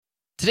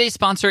Today's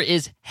sponsor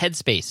is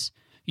Headspace.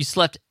 You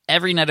slept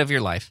every night of your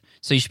life,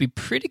 so you should be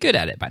pretty good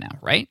at it by now,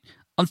 right?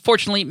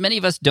 Unfortunately, many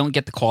of us don't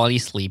get the quality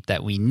sleep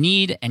that we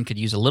need and could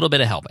use a little bit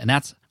of help, and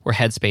that's where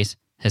Headspace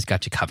has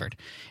got you covered.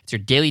 It's your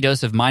daily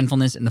dose of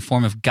mindfulness in the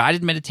form of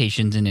guided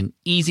meditations in an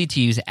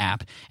easy-to-use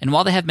app. And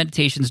while they have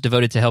meditations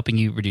devoted to helping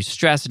you reduce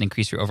stress and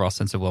increase your overall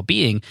sense of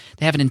well-being,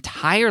 they have an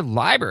entire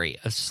library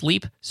of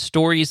sleep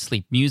stories,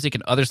 sleep music,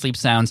 and other sleep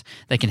sounds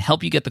that can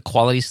help you get the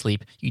quality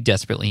sleep you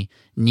desperately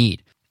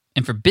need.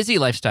 And for busy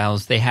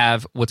lifestyles, they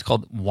have what's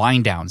called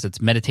wind downs.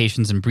 It's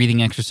meditations and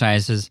breathing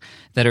exercises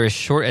that are as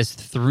short as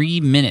 3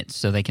 minutes,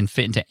 so they can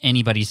fit into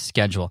anybody's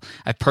schedule.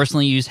 I've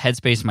personally used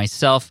Headspace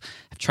myself.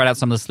 I've tried out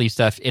some of the sleep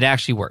stuff. It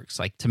actually works.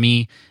 Like, to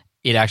me,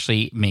 it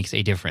actually makes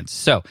a difference.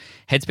 So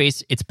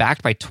Headspace, it's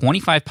backed by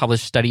 25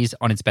 published studies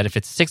on its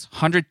benefits,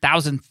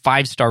 600,000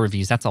 five-star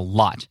reviews. That's a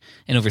lot.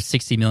 And over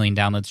 60 million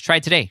downloads. Try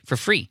it today for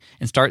free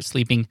and start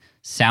sleeping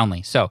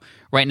soundly. So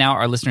right now,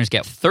 our listeners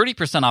get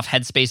 30% off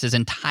Headspace's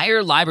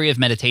entire library of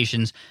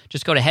meditations.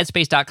 Just go to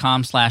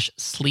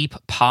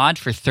headspace.com/sleeppod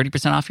for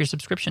 30% off your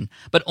subscription,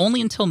 but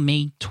only until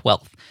May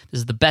 12th.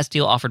 This is the best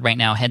deal offered right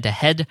now. Head to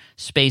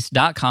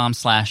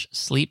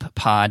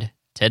headspace.com/sleeppod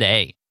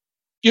today.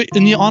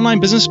 In the online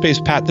business space,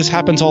 Pat, this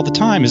happens all the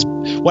time.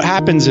 What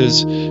happens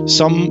is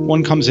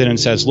someone comes in and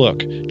says,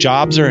 look,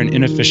 jobs are an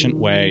inefficient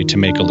way to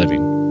make a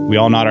living. We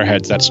all nod our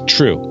heads. That's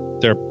true.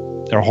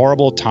 They're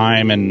horrible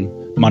time and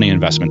money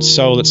investments.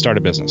 So let's start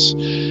a business.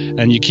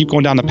 And you keep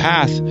going down the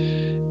path.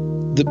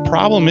 The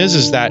problem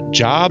is that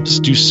jobs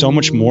do so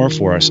much more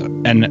for us,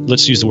 and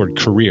let's use the word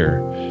career,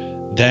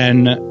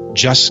 than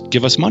just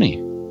give us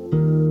money.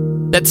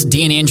 That's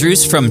Dan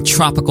Andrews from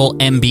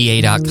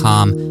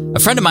TropicalMBA.com, a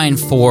friend of mine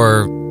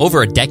for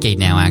over a decade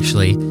now,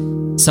 actually.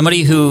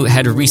 Somebody who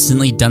had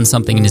recently done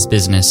something in his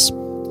business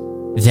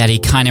that he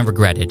kind of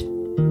regretted.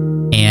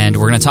 And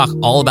we're going to talk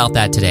all about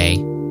that today.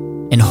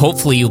 And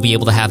hopefully you'll be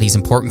able to have these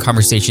important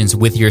conversations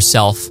with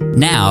yourself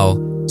now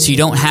so you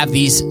don't have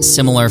these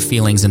similar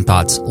feelings and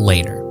thoughts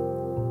later.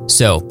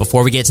 So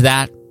before we get to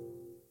that,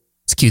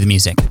 let's cue the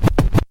music.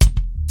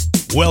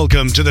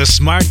 Welcome to the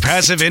Smart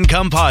Passive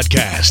Income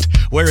Podcast,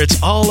 where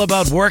it's all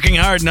about working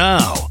hard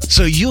now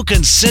so you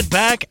can sit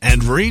back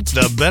and reap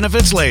the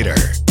benefits later.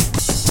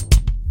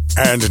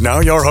 And now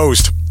your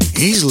host.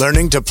 He's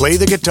learning to play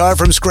the guitar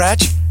from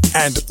scratch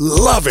and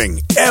loving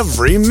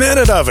every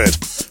minute of it.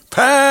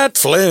 Pat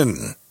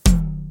Flynn.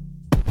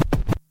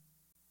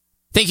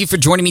 Thank you for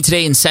joining me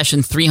today in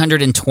session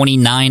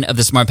 329 of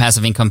the Smart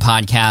Passive Income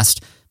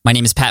Podcast. My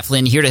name is Pat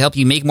Flynn, here to help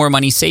you make more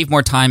money, save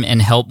more time,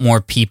 and help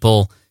more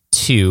people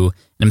too.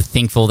 And I'm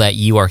thankful that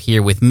you are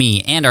here with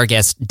me and our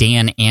guest,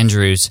 Dan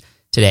Andrews,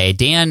 today.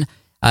 Dan,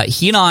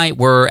 he and I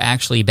were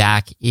actually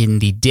back in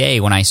the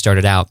day when I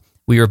started out.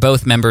 We were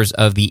both members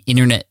of the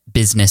Internet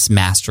Business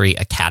Mastery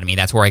Academy.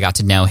 That's where I got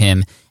to know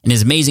him and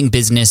his amazing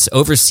business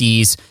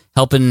overseas,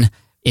 helping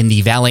in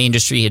the valet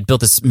industry. He had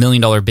built this $1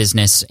 million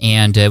business,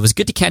 and it was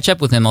good to catch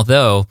up with him,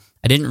 although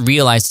I didn't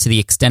realize to the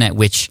extent at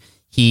which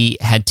he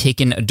had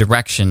taken a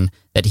direction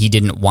that he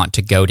didn't want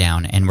to go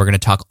down. And we're going to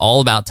talk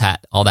all about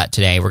all that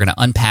today. We're going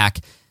to unpack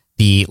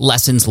the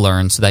lessons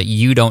learned so that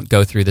you don't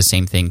go through the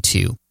same thing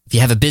too. If you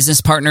have a business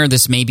partner,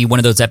 this may be one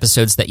of those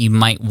episodes that you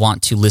might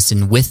want to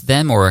listen with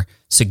them or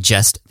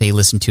suggest they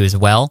listen to as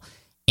well.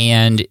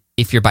 And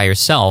if you're by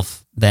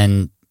yourself,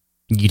 then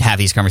you'd have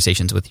these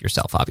conversations with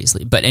yourself,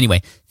 obviously. But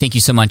anyway, thank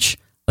you so much.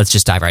 Let's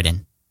just dive right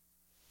in.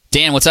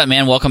 Dan, what's up,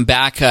 man? Welcome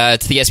back to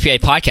the SPI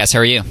podcast. How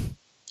are you?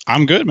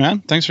 I'm good,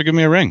 man. Thanks for giving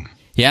me a ring.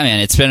 Yeah, man,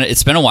 it's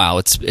been a while.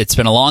 It's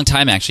been a long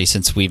time actually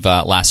since we've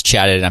last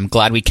chatted. I'm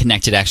glad we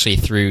connected actually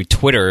through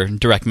Twitter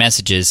direct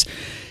messages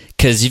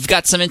because you've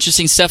got some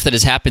interesting stuff that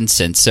has happened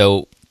since.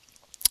 So,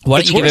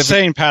 it's worth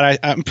saying, Pat.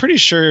 I'm pretty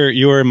sure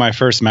you were in my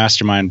first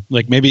mastermind,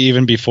 like maybe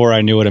even before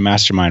I knew what a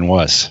mastermind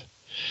was.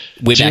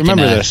 Way Do back you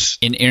remember this?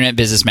 In Internet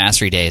Business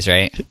Mastery days,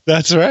 right?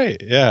 That's right.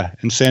 Yeah,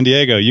 in San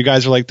Diego, you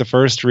guys were like the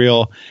first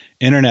real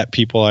internet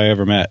people I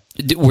ever met.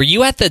 Were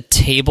you at the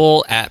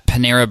table at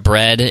Panera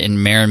Bread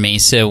in Mira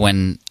Mesa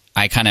when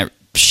I kind of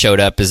showed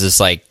up as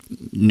this like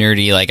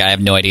nerdy, like I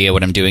have no idea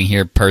what I'm doing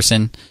here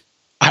person?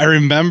 I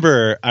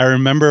remember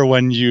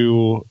when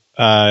you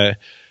were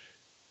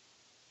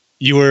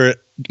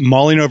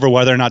mulling over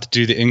whether or not to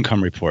do the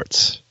income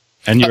reports,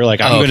 and you were like,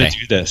 "I'm going to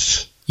do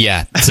this."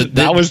 Yeah, so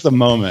that was the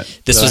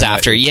moment. This was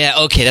after. Yeah,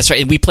 okay, that's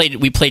right. We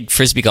played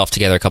frisbee golf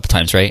together a couple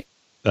times, right?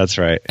 That's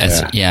right.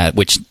 Yeah,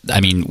 which I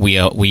mean, we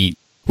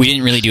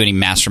didn't really do any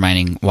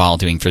masterminding while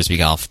doing frisbee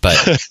golf, but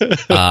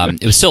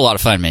it was still a lot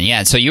of fun, man.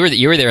 Yeah, so you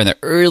were there in the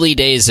early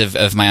days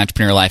of my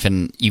entrepreneur life,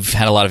 and you've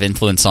had a lot of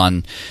influence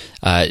on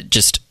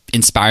just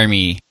inspire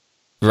me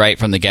right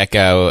from the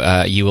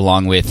get-go. You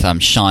along with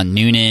Sean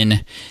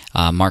Noonan,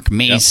 Mark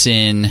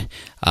Mason. Yep.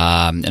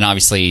 And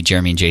obviously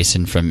Jeremy and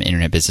Jason from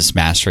Internet Business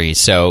Mastery.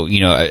 So,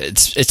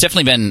 it's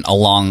definitely been a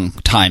long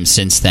time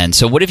since then.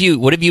 So what have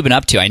you been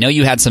up to? I know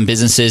you had some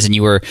businesses and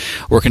you were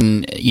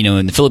working,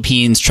 in the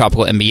Philippines,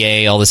 Tropical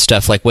MBA, all this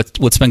stuff. Like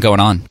what's been going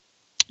on?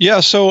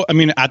 Yeah. So, I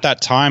mean, at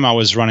that time, I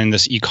was running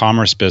this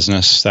e-commerce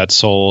business that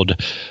sold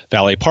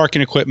valet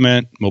parking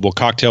equipment, mobile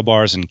cocktail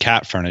bars, and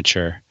cat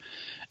furniture.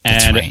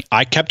 And right.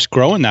 I kept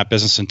growing that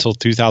business until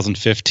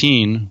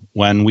 2015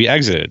 when we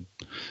exited,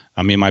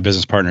 me and my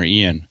business partner,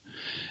 Ian.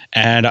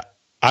 And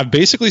I've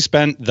basically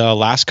spent the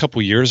last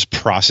couple years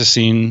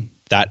processing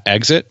that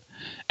exit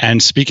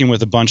and speaking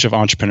with a bunch of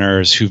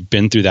entrepreneurs who've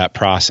been through that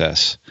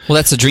process. Well,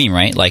 that's the dream,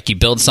 right? Like you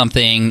build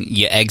something,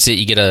 you exit,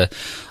 you get a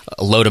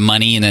load of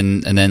money,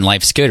 and then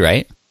life's good,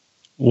 right?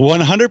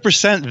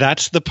 100%.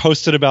 That's the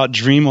posted about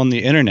dream on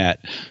the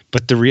internet.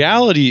 But the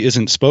reality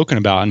isn't spoken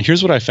about. And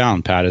here's what I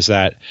found, Pat, is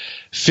that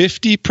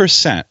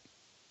 50%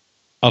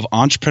 of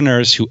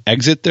entrepreneurs who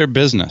exit their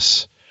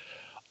business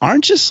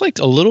aren't just like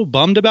a little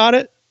bummed about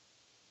it.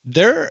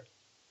 They're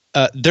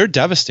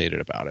devastated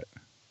about it.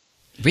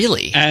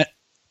 Really?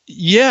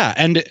 Yeah.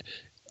 And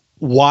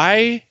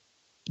why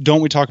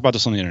don't we talk about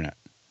this on the internet?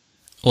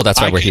 Well,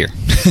 that's why we're here.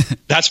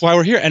 That's why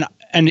we're here.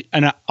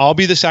 And I'll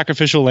be the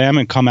sacrificial lamb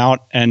and come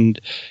out and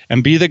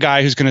be the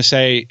guy who's going to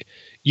say,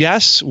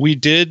 yes,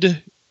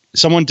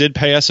 someone did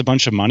pay us a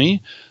bunch of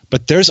money,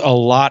 but there's a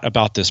lot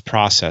about this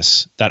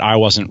process that I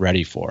wasn't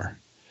ready for.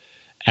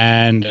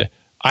 And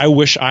I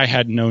wish I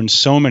had known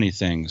so many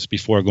things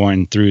before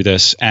going through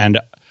this. And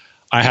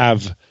I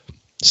have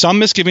some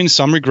misgivings,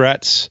 some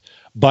regrets.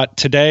 But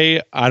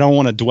today, I don't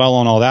want to dwell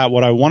on all that.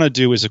 What I want to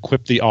do is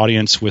equip the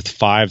audience with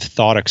 5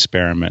 thought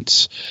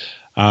experiments,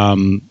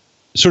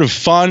 sort of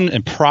fun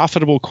and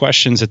profitable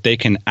questions that they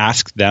can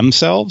ask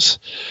themselves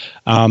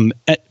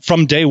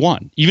from day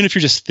one. Even if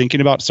you're just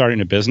thinking about starting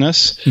a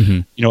business,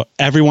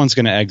 everyone's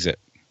going to exit,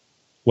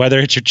 whether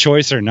it's your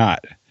choice or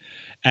not.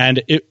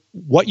 And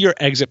what your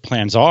exit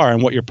plans are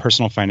and what your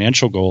personal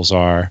financial goals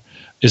are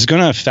is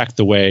going to affect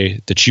the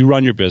way that you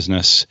run your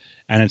business,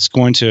 and it's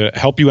going to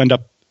help you end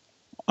up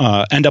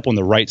on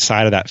the right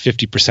side of that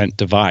 50%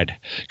 divide,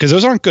 because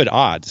those aren't good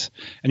odds.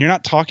 And you're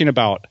not talking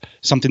about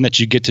something that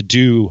you get to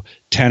do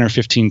 10 or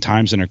 15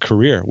 times in a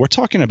career. We're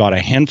talking about a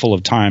handful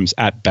of times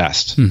at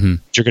best that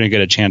you're going to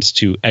get a chance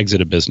to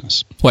exit a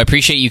business. Well, I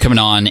appreciate you coming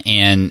on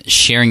and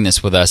sharing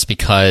this with us,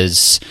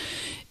 because,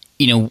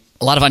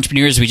 a lot of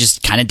entrepreneurs, we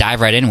just kind of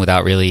dive right in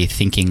without really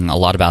thinking a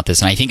lot about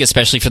this. And I think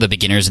especially for the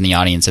beginners in the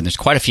audience, and there's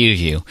quite a few of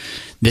you,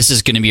 this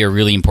is going to be a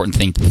really important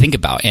thing to think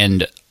about.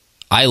 And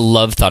I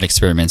love thought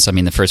experiments. I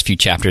mean, the first few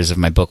chapters of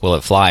my book, Will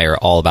It Fly, are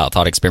all about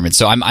thought experiments.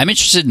 So I'm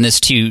interested in this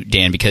too,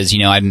 Dan, because,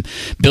 I'm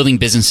building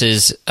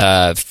businesses,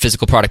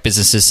 physical product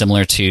businesses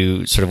similar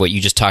to sort of what you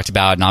just talked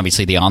about, and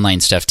obviously the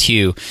online stuff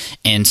too.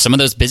 And some of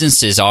those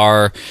businesses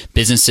are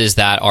businesses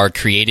that are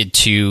created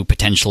to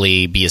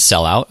potentially be a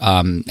sellout.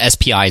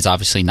 SPI is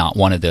obviously not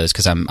one of those,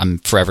 because I'm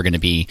forever going to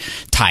be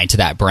tied to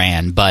that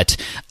brand. But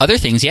other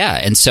things, yeah.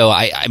 And so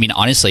I mean,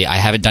 honestly, I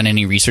haven't done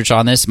any research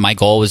on this. My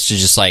goal was to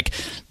just like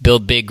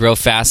build big, grow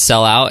fast,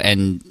 sell out,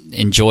 and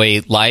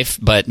enjoy life.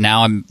 But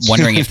now I'm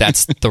wondering if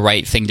that's the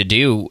right thing to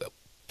do.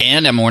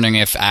 And I'm wondering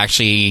if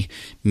actually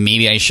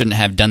maybe I shouldn't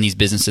have done these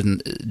businesses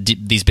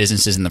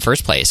in the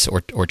first place,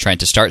 or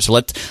tried to start. So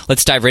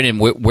let's dive right in.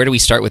 Where do we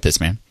start with this,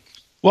 man?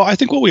 Well, I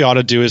think what we ought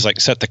to do is like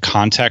set the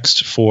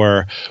context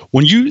for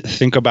when you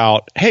think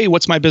about, hey,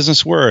 what's my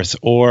business worth?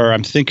 Or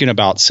I'm thinking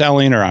about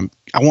selling, or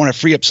I want to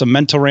free up some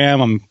mental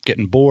RAM. I'm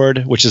getting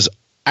bored, which is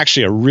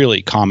actually a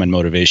really common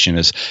motivation,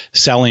 is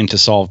selling to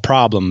solve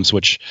problems,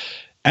 which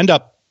end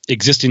up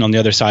existing on the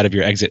other side of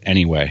your exit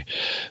anyway.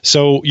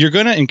 So you're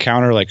going to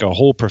encounter like a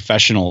whole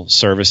professional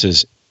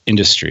services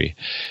industry.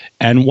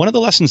 And one of the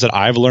lessons that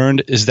I've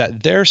learned is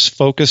that they're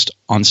focused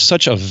on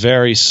such a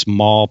very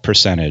small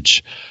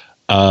percentage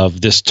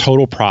of this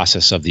total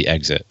process of the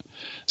exit.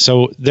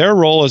 So their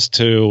role is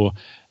to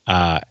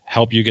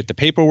help you get the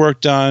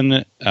paperwork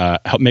done,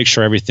 help make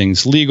sure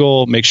everything's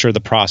legal, make sure the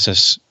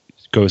process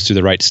goes through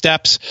the right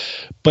steps.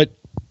 But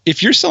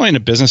if you're selling a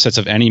business that's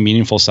of any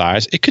meaningful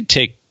size, it could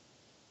take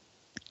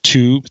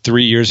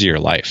 2-3 years of your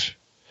life.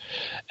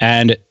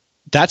 And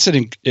that's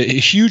a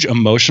huge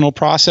emotional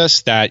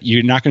process that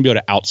you're not going to be able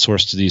to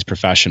outsource to these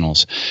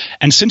professionals.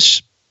 And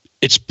since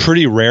it's a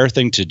pretty rare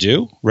thing to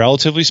do,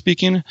 relatively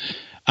speaking,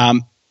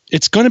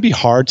 it's going to be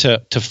hard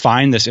to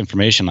find this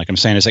information. Like I'm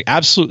saying, it's like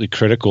absolutely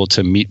critical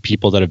to meet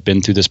people that have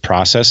been through this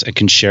process and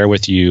can share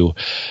with you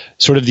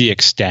sort of the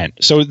extent.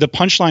 So the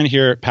punchline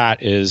here,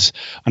 Pat, is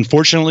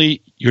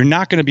unfortunately, you're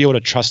not going to be able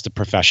to trust the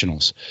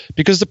professionals,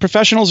 because the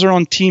professionals are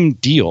on team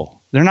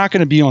deal. They're not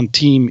going to be on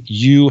team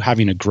you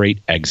having a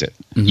great exit,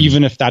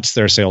 even if that's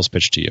their sales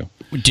pitch to you.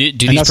 Do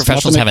these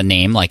professionals have a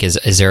name? Like,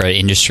 is there an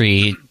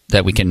industry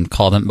that we can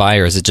call them by,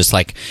 or is it just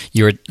like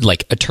you're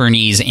like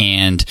attorneys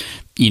and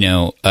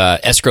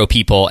escrow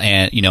people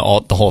and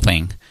the whole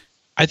thing?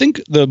 I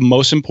think the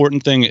most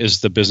important thing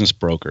is the business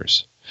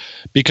brokers,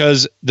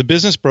 because the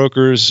business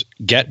brokers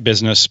get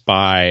business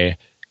by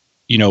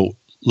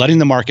letting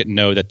the market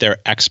know that they're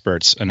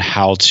experts on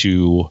how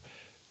to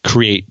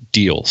create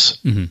deals.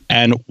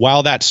 And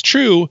while that's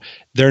true,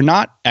 they're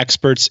not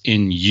experts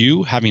in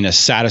you having a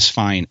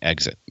satisfying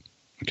exit.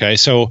 Okay,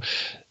 so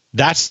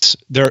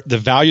the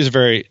values are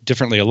very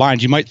differently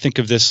aligned. You might think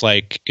of this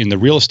like in the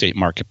real estate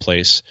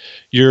marketplace.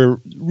 Your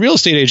real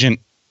estate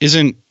agent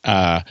isn't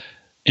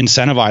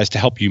incentivized to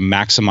help you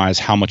maximize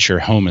how much your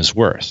home is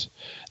worth.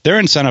 They're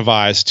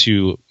incentivized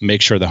to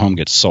make sure the home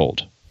gets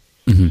sold.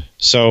 Mm-hmm.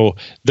 So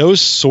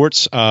those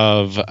sorts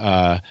of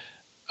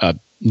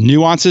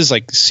nuances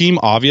like seem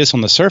obvious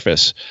on the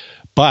surface,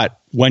 but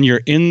when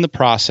you're in the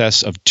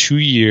process of 2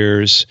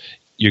 years,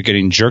 you're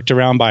getting jerked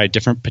around by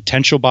different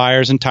potential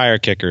buyers and tire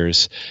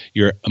kickers,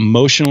 you're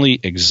emotionally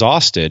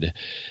exhausted,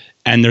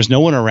 and there's no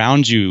one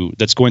around you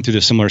that's going through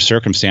the similar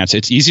circumstance,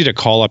 it's easy to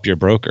call up your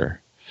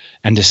broker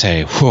and to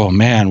say, whoa,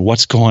 man,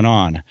 what's going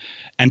on?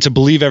 And to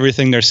believe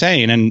everything they're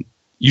saying. And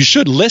you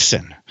should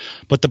listen.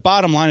 But the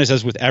bottom line is,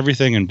 as with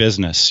everything in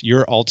business,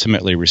 you're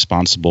ultimately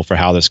responsible for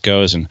how this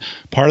goes. And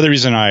part of the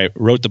reason I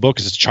wrote the book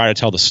is to try to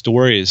tell the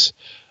stories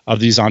of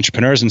these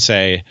entrepreneurs and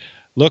say,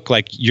 look,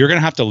 like you're going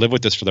to have to live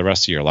with this for the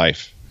rest of your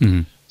life.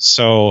 Mm-hmm.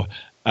 So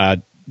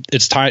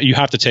it's time you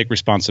have to take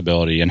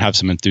responsibility and have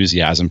some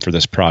enthusiasm for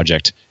this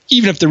project,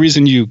 even if the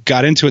reason you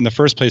got into it in the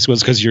first place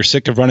was because you're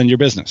sick of running your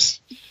business.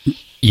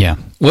 Yeah.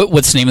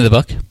 What's the name of the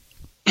book?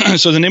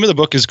 So the name of the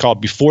book is called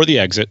Before the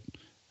Exit: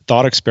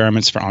 Thought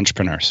Experiments for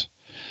Entrepreneurs.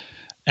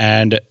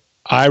 And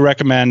I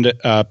recommend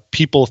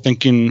people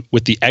thinking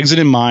with the exit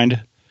in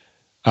mind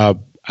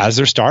as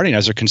they're starting,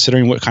 as they're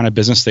considering what kind of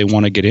business they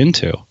want to get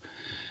into.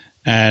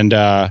 And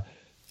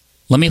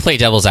let me play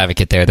devil's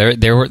advocate there.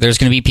 There's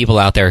going to be people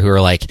out there who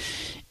are like,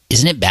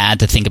 isn't it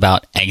bad to think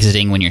about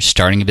exiting when you're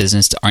starting a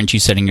business? Aren't you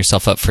setting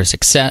yourself up for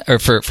success or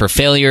for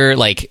failure?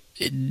 Like,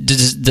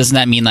 doesn't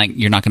that mean like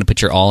you're not going to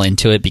put your all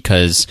into it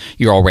because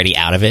you're already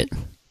out of it?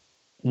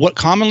 What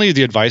commonly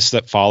the advice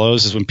that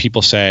follows is when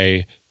people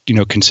say,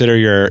 consider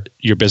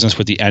your business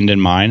with the end in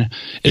mind,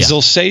 is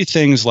they'll say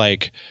things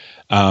like,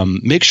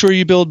 make sure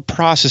you build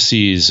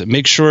processes,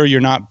 make sure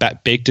you're not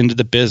baked into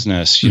the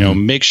business,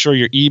 make sure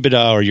your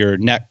EBITDA or your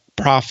net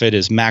profit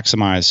is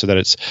maximized so that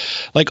it's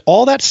like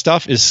all that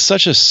stuff is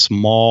such a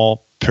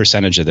small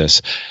percentage of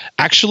this.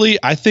 Actually,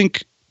 I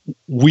think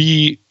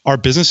our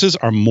businesses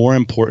are more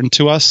important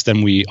to us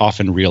than we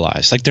often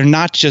realize. Like they're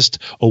not just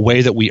a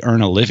way that we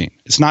earn a living.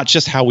 It's not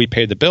just how we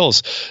pay the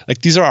bills.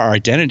 Like these are our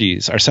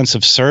identities, our sense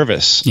of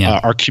service,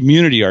 our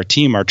community, our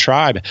team, our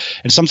tribe.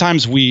 And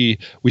sometimes we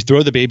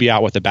throw the baby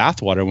out with the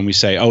bathwater when we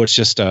say, oh, it's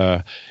just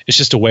a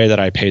way that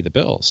I pay the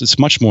bills. It's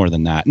much more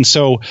than that. And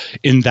so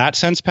in that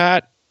sense,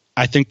 Pat,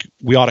 I think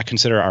we ought to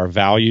consider our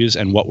values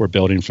and what we're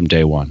building from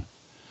day one.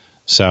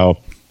 So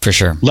for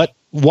sure.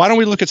 Why don't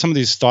we look at some of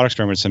these thought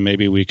experiments and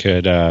maybe we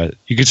could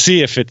you could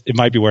see if it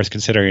might be worth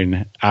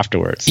considering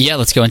afterwards. Yeah,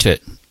 let's go into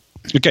it.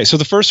 Okay, so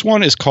the first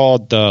one is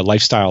called the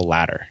lifestyle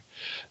ladder.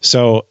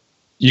 So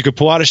you could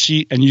pull out a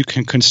sheet and you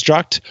can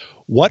construct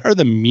what are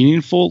the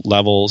meaningful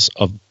levels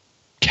of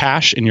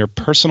cash in your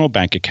personal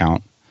bank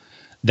account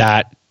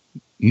that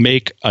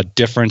make a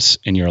difference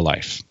in your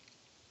life.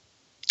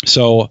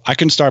 So I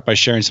can start by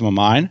sharing some of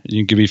mine. You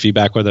can give me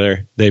feedback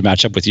whether they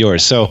match up with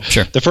yours. So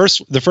sure. The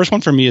first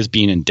one for me is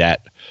being in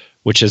debt,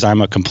 which is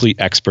I'm a complete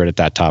expert at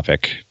that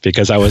topic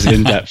because I was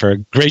in debt for a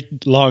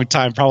great long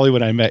time, probably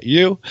when I met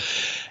you.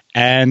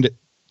 And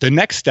the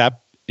next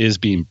step is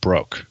being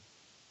broke.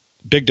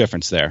 Big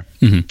difference there.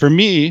 Mm-hmm. For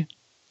me,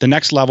 the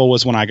next level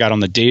was when I got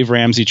on the Dave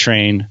Ramsey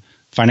train,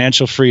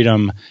 financial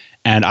freedom,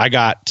 and I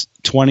got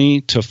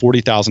 $20,000 to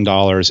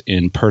 $40,000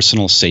 in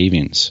personal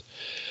savings.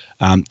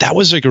 That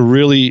was like a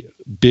really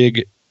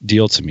big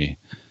deal to me.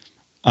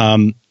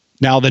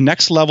 Now, the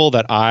next level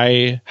that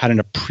I had an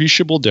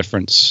appreciable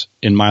difference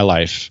in my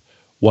life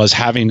was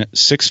having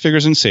 6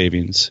 figures in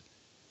savings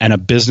and a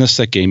business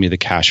that gave me the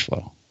cash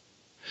flow.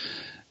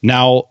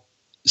 Now,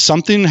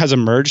 something has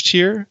emerged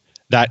here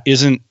that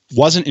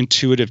wasn't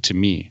intuitive to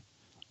me,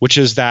 which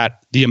is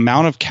that the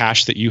amount of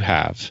cash that you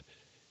have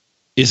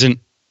isn't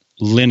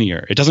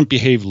linear. It doesn't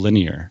behave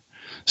linear.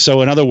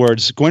 So in other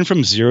words, going from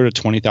 $0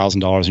 to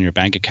 $20,000 in your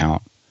bank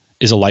account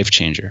is a life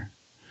changer,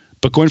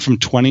 but going from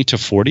 20 to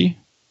 40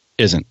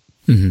 isn't.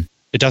 Mm-hmm.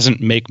 It doesn't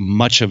make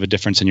much of a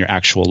difference in your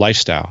actual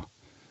lifestyle.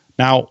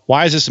 Now,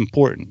 why is this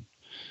important?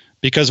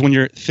 Because when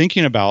you're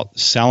thinking about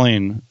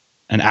selling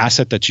an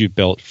asset that you've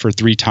built for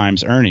 3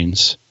 times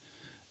earnings,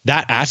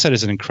 that asset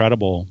is an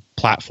incredible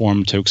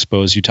platform to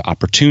expose you to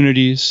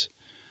opportunities,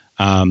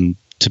 to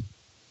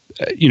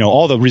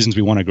all the reasons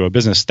we want to grow a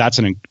business.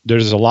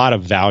 There's a lot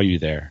of value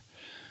there.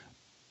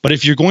 But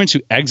if you're going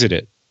to exit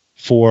it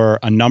for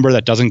a number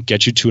that doesn't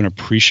get you to an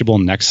appreciable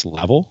next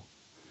level,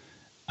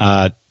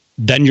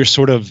 then you're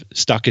sort of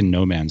stuck in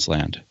no man's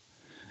land.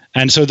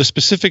 And so the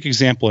specific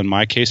example in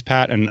my case,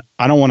 Pat, and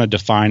I don't want to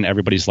define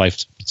everybody's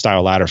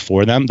lifestyle ladder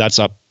for them. That's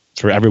up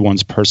for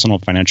everyone's personal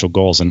financial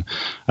goals. And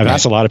I've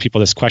asked a lot of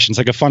people this question. It's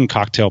like a fun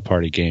cocktail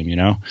party game,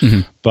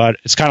 Mm-hmm. But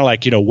it's kind of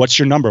like, what's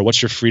your number?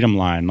 What's your freedom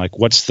line? Like,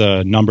 what's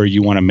the number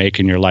you want to make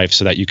in your life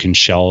so that you can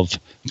shelve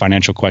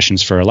financial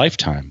questions for a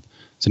lifetime?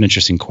 It's an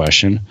interesting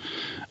question.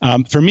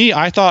 For me,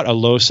 I thought a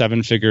low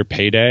 7-figure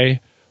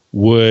payday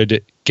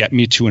would get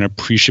me to an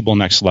appreciable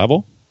next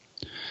level.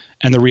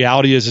 And the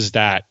reality is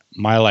that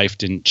my life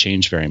didn't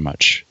change very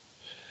much.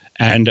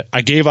 And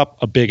I gave up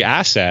a big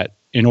asset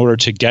in order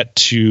to get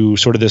to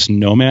sort of this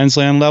no man's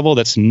land level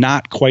that's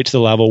not quite to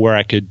the level where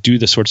I could do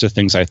the sorts of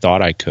things I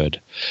thought I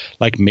could,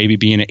 like maybe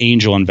be an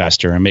angel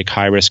investor and make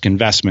high risk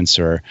investments,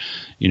 or,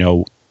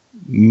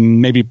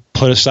 maybe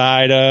put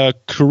aside a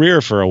career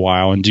for a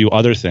while and do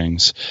other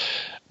things.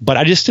 But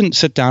I just didn't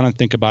sit down and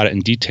think about it in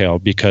detail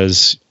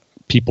because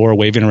people are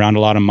waving around a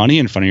lot of money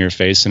in front of your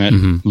face and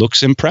it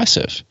looks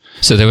impressive.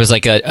 So there was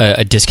like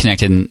a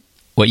disconnect in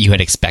what you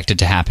had expected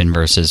to happen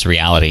versus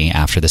reality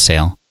after the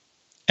sale.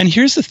 And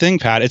here's the thing,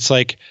 Pat, it's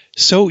like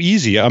so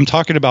easy. I'm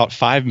talking about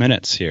 5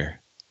 minutes here,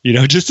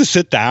 just to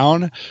sit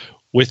down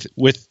with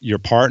your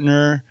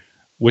partner,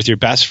 with your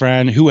best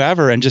friend,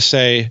 whoever, and just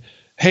say,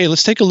 hey,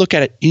 let's take a look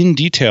at it in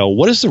detail.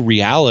 What does the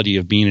reality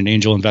of being an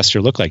angel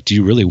investor look like? Do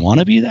you really want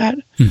to be that?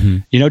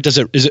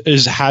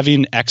 Is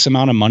having X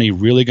amount of money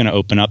really going to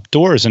open up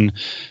doors? And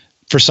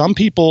for some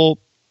people,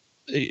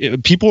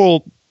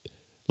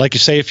 like you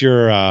say, if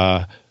you're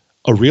a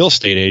real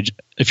estate agent,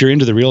 if you're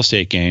into the real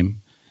estate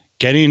game,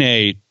 getting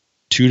a $2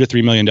 to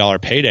 $3 million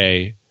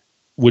payday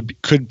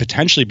could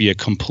potentially be a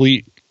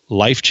complete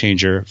life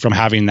changer from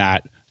having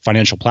that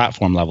financial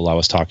platform level I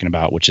was talking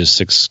about, which is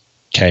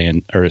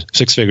 $6K or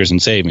six figures in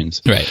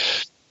savings.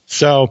 Right.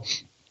 So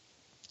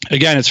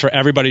again, it's for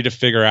everybody to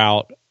figure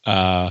out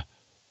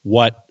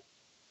what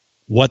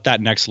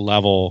that next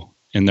level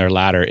in their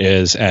ladder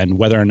is, and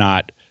whether or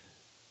not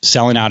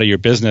selling out of your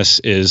business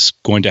is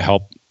going to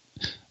help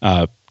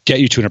get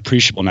you to an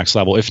appreciable next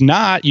level. If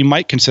not, you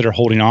might consider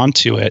holding on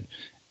to it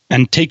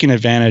and taking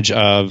advantage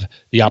of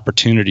the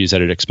opportunities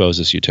that it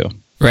exposes you to.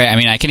 Right. I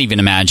mean, I can even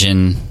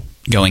imagine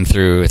going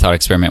through a thought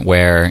experiment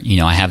where,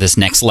 I have this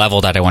next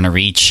level that I want to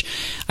reach.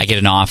 I get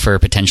an offer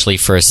potentially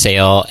for a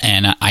sale,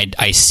 and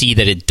I see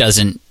that it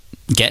doesn't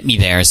get me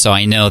there. So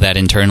I know that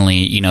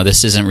internally,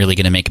 this isn't really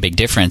going to make a big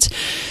difference.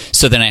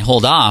 So then I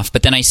hold off,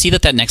 but then I see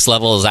that next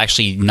level is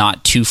actually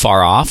not too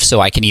far off.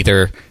 So I can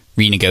either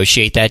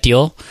renegotiate that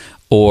deal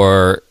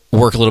or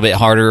work a little bit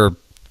harder, or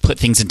put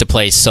things into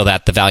place so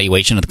that the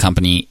valuation of the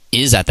company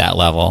is at that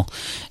level,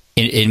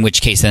 in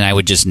which case then I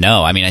would just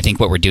know. I mean, I think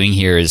what we're doing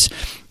here is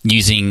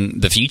using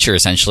the future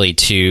essentially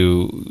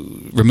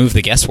to remove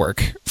the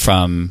guesswork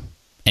from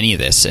any of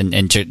this,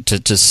 and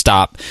to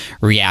stop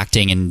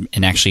reacting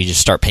and actually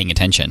just start paying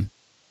attention.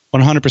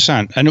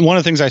 100%. And one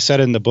of the things I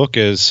said in the book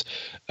is,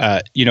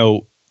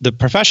 the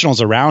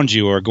professionals around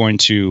you are going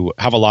to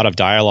have a lot of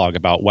dialogue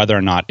about whether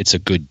or not it's a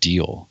good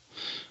deal.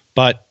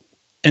 But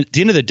at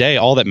the end of the day,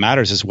 all that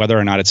matters is whether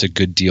or not it's a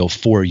good deal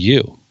for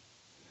you.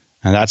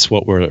 And that's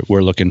what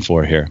we're looking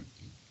for here.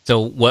 So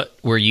what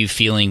were you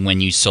feeling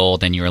when you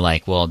sold and you were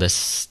like, well,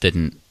 this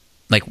didn't,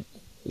 like,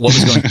 what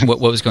was going what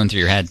was going through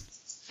your head?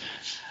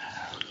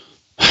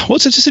 Well,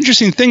 it's just an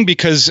interesting thing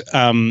because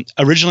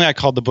originally I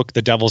called the book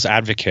The Devil's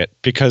Advocate,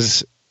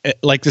 because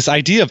this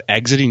idea of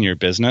exiting your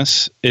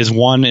business is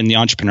one in the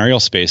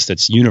entrepreneurial space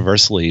that's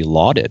universally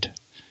lauded.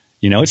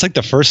 It's like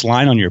the first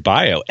line on your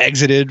bio,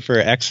 exited for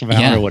X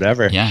amount or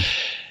whatever. Yeah.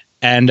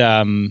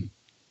 And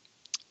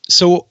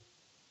so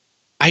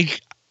I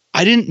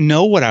didn't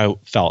know what I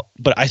felt,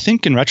 but I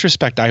think in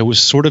retrospect, I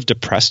was sort of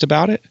depressed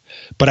about it,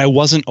 but I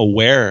wasn't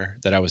aware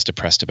that I was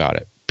depressed about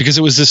it because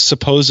it was this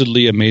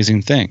supposedly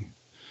amazing thing.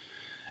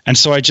 And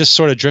so I just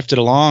sort of drifted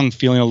along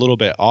feeling a little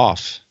bit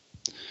off.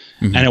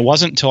 Mm-hmm. And it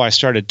wasn't until I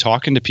started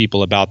talking to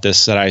people about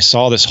this that I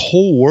saw this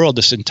whole world,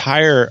 this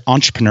entire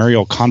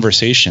entrepreneurial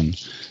conversation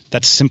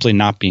that's simply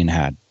not being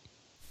had.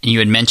 You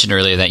had mentioned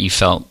earlier that you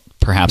felt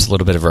perhaps a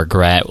little bit of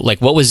regret. Like,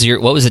 what was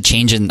a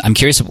change in, I'm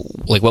curious,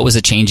 like, what was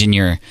a change in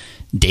your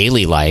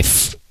daily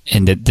life,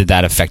 and did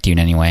that affect you in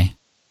any way?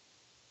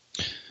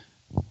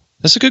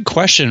 That's a good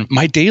question.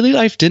 My daily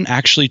life didn't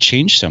actually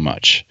change so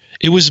much.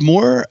 It was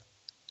more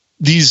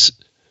these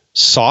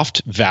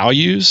soft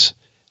values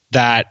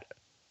that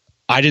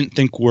I didn't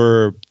think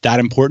were that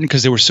important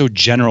because they were so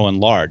general and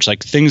large,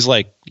 like things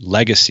like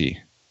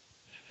legacy.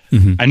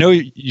 Mm-hmm. I know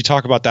you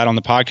talk about that on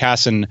the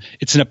podcast, and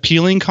it's an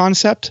appealing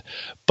concept,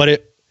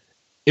 but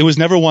it was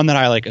never one that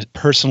I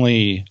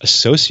personally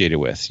associated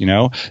with,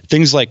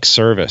 things like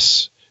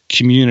service,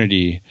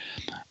 community,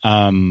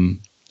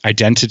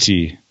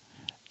 identity.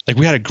 Like,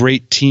 we had a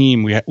great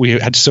team. We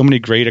had so many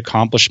great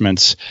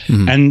accomplishments,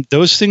 and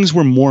those things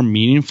were more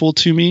meaningful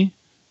to me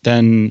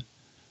than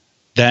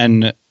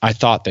I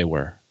thought they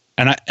were.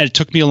 And it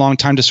took me a long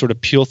time to sort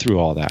of peel through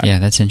all that. Yeah,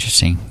 that's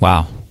interesting.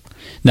 Wow.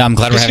 No, I'm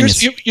glad we're having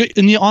this.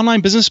 In the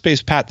online business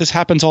space, Pat, this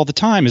happens all the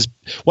time.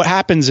 What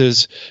happens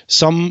is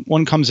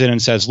someone comes in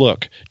and says,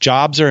 look,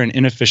 jobs are an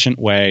inefficient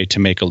way to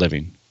make a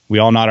living. We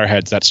all nod our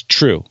heads. That's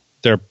true.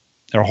 They're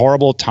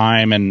horrible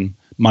time and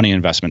money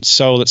investments.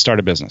 So let's start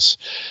a business.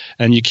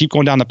 And you keep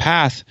going down the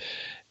path.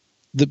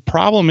 The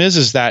problem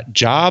is that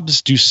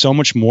jobs do so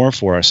much more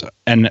for us,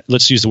 and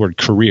let's use the word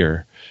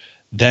career,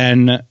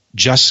 than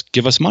just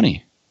give us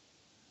money.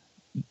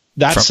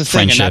 That's the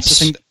thing. And that's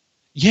the thing.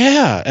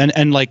 Yeah.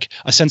 And like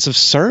a sense of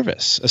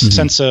service, a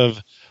sense of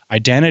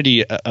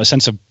identity, a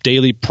sense of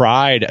daily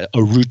pride,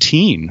 a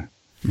routine.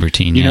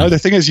 Routine. The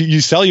thing is, you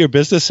sell your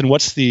business, and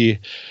what's the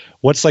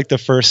what's like the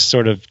first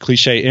sort of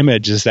cliche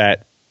image is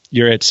that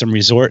you're at some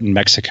resort in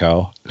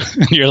Mexico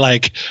and you're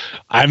like,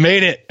 I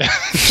made it.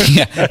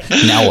 Yeah.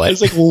 Now what?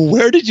 It's like, well,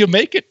 where did you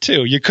make it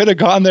to? You could have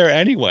gone there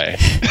anyway.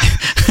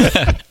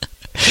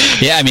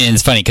 Yeah. I mean,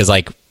 it's funny because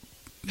like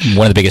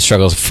one of the biggest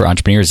struggles for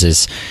entrepreneurs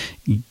is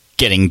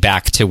getting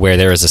back to where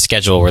there is a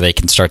schedule where they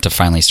can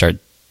finally start,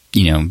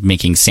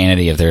 making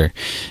sanity of their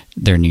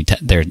new,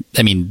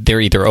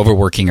 they're either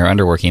overworking or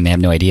underworking. They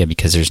have no idea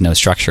because there's no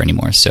structure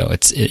anymore. So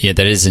that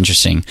is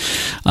interesting.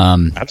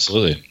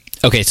 Absolutely.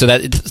 Okay, so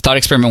that thought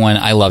experiment one,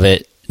 I love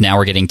it. Now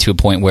we're getting to a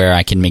point where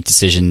I can make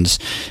decisions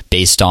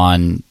based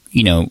on,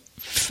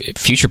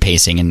 future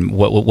pacing and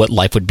what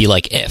life would be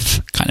like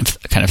if kind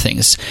of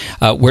things.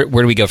 Where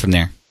do we go from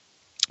there?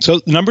 So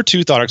the number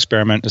 2 thought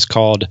experiment is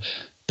called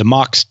the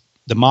mock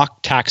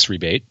tax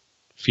rebate,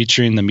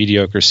 featuring the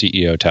mediocre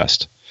CEO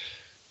test.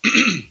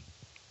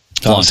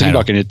 I'm thinking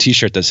about getting a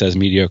T-shirt that says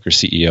mediocre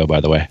CEO, by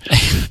the way.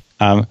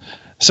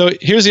 So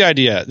here's the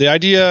idea. The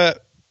idea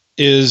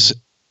is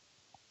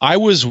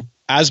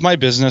as my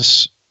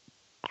business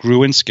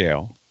grew in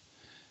scale,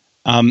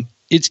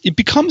 it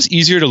becomes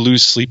easier to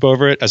lose sleep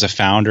over it as a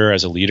founder,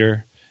 as a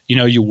leader.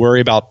 You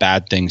worry about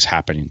bad things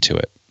happening to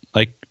it.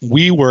 Like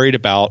we worried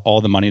about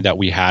all the money that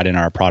we had in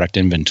our product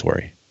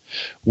inventory.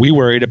 We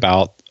worried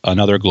about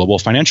another global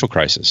financial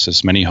crisis,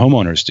 as many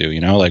homeowners do,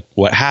 like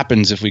what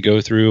happens if we go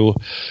through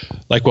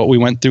like what we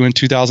went through in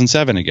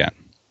 2007 again.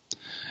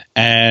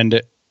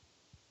 And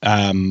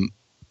the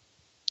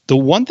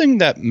one thing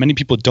that many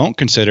people don't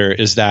consider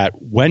is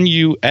that when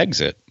you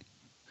exit,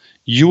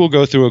 you will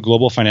go through a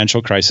global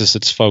financial crisis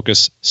that's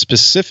focused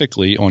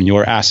specifically on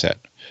your asset,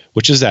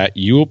 which is that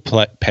you will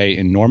pay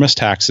enormous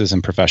taxes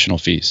and professional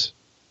fees.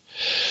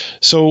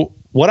 So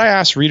what I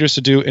ask readers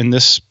to do in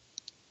this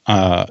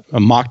a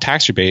mock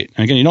tax rebate,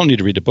 and again, you don't need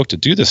to read a book to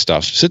do this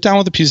stuff. Sit down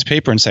with a piece of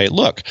paper and say,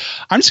 look,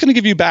 I'm just going to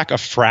give you back a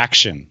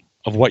fraction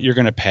of what you're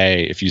going to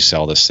pay if you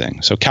sell this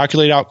thing. So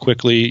calculate out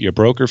quickly your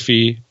broker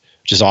fee,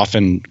 which is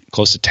often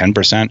close to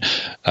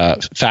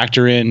 10%.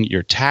 Factor in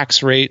your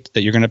tax rate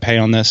that you're going to pay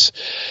on this,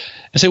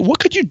 and say, what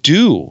could you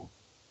do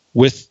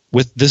with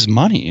this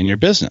money in your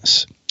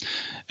business?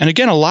 And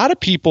again, a lot of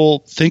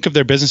people think of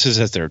their businesses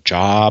as their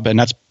job, and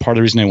that's part of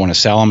the reason they want to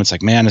sell them. It's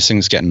like, man, this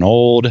thing's getting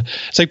old.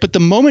 It's like, but the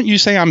moment you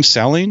say I'm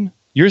selling,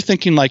 you're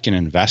thinking like an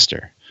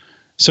investor.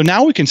 So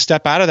now we can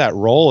step out of that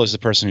role as the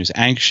person who's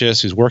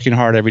anxious, who's working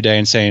hard every day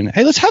and saying,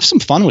 hey, let's have some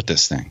fun with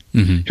this thing.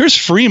 Mm-hmm. Here's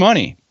free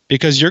money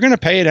because you're going to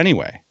pay it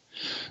anyway.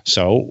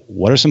 So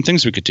what are some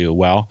things we could do?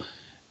 Well,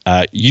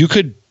 you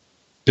could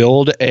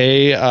build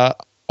a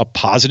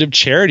positive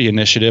charity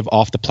initiative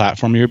off the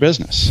platform of your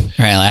business.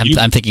 Right.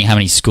 I'm thinking, how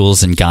many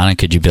schools in Ghana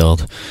could you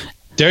build?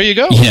 There you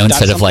go.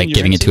 Instead of like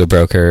giving it to a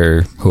broker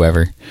or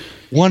whoever.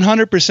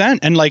 100%.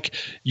 And like,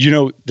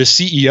 the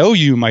CEO,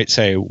 you might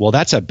say, well,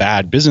 that's a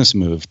bad business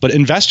move. But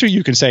investor,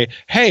 you can say,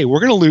 hey, we're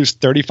going to lose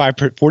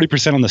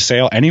 40% on the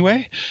sale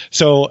anyway.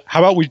 So how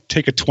about we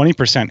take a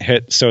 20%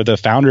 hit so the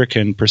founder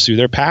can pursue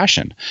their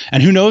passion?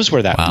 And who knows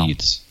where that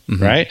leads,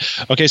 right?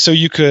 Okay, so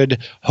you could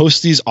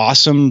host these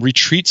awesome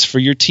retreats for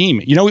your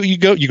team. You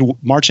can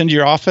march into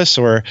your office,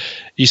 or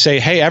you say,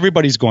 hey,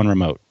 everybody's going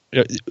remote.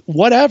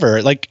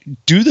 Whatever, like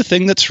do the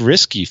thing that's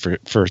risky for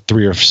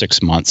 3 or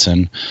 6 months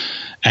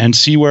and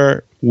see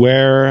where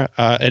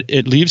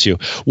it leaves you.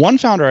 One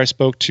founder I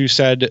spoke to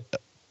said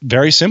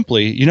very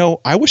simply,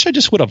 I wish I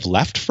just would have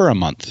left for a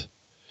month,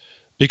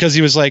 because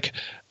he was like,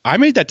 I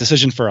made that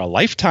decision for a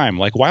lifetime.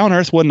 Like, why on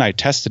earth wouldn't I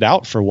test it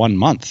out for 1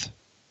 month?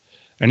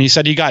 And he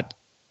said he got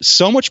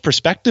so much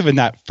perspective in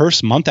that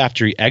first month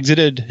after he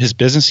exited his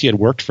business he had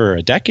worked for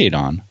a decade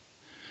on.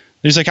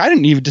 He's like, I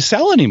didn't need to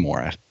sell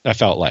anymore. I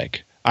felt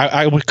like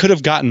I could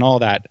have gotten all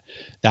that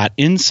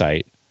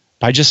insight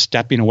by just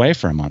stepping away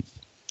for a month.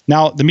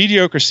 Now, the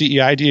mediocre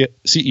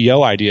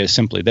CEO idea is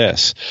simply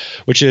this,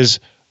 which is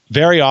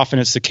very often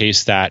it's the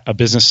case that a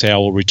business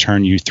sale will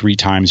return you 3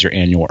 times your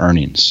annual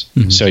earnings.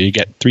 Mm-hmm. So you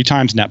get 3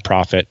 times net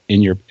profit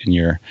in your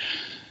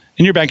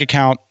bank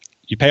account.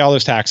 You pay all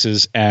those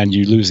taxes and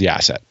you lose the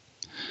asset.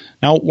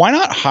 Now, why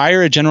not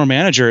hire a general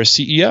manager, a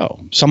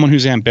CEO, someone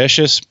who's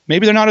ambitious?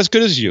 Maybe they're not as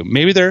good as you.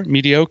 Maybe they're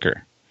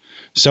mediocre.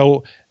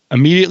 So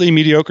immediately,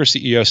 mediocre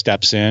CEO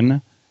steps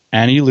in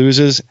and he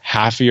loses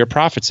half of your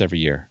profits every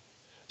year.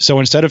 So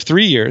instead of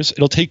 3 years,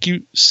 it'll take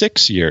you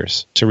 6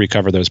 years to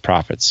recover those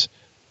profits.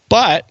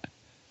 But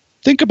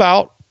think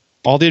about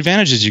all the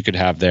advantages you could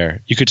have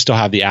there. You could still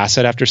have the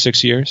asset after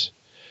 6 years.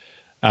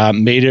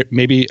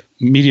 Maybe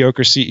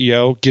mediocre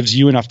CEO gives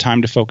you enough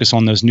time to focus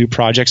on those new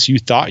projects you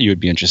thought you would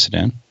be interested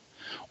in.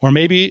 Or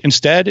maybe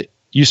instead,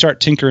 you start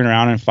tinkering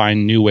around and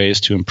find new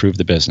ways to improve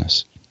the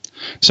business.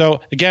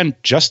 So again,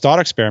 just thought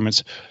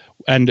experiments.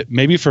 And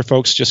maybe for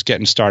folks just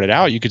getting started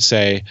out, you could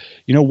say,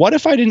 what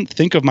if I didn't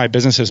think of my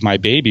business as my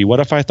baby?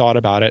 What if I thought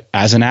about it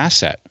as an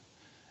asset?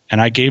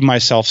 And I gave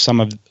myself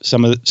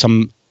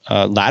some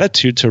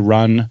latitude to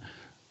run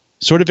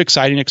sort of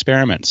exciting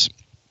experiments.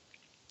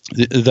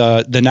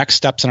 the next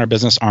steps in our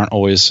business aren't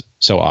always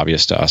so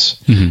obvious to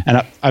us. Mm-hmm.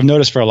 And I've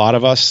noticed for a lot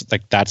of us,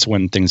 like that's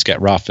when things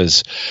get rough,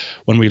 is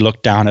when we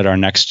look down at our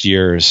next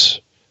year's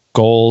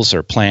goals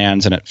or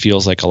plans and it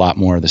feels like a lot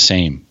more of the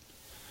same.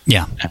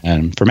 Yeah.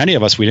 And for many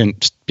of us, we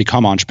didn't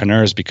become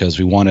entrepreneurs because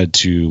we wanted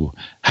to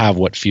have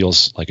what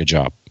feels like a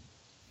job.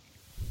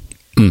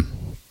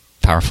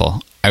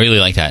 Powerful. I really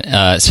like that,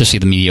 especially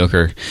the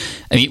mediocre.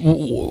 I mean,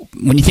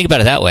 when you think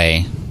about it that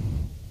way,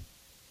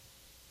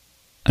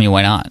 I mean,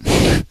 why not?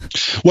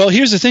 Well,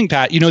 here's the thing,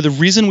 Pat. The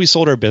reason we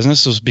sold our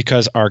business was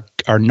because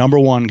our number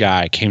one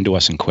guy came to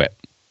us and quit.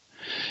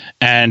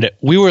 And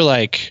we were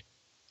like,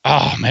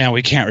 oh, man,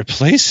 we can't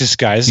replace this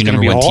guy. This is going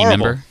to be horrible. Team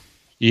member?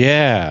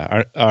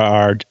 Yeah.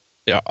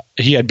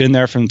 He had been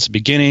there from the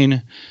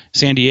beginning.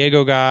 San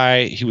Diego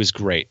guy. He was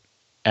great.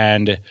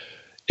 And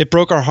it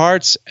broke our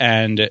hearts.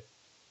 And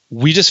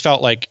we just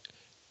felt like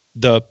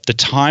the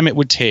time it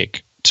would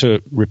take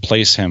to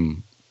replace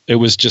him, it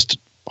was just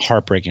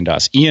heartbreaking to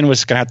us. Ian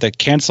was going to have to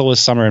cancel his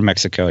summer in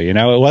Mexico.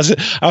 I was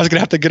going to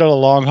have to get on a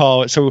long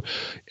haul. So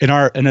in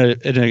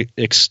an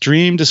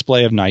extreme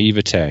display of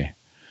naivete,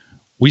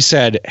 we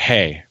said,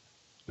 hey,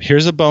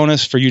 here's a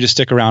bonus for you to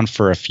stick around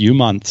for a few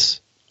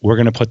months. We're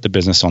going to put the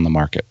business on the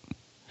market.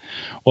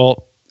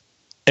 Well,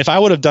 if I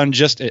would have done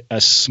just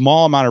a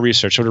small amount of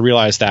research, I would have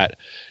realized that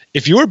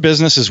if your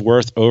business is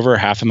worth over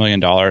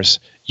 $500,000,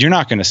 you're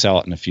not going to sell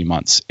it in a few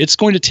months. It's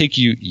going to take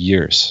you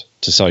years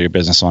to sell your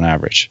business on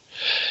average.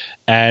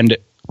 And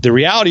the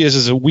reality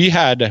is that we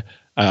had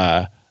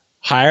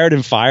hired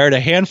and fired a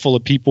handful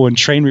of people and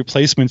trained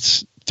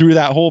replacements through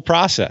that whole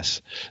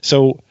process.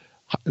 So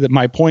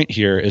my point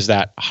here is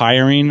that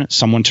hiring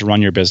someone to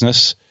run your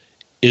business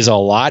is a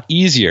lot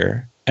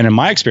easier, and in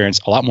my experience,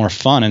 a lot more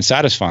fun and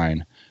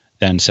satisfying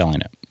than selling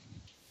it.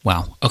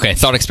 Wow. Okay.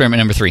 Thought experiment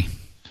number 3.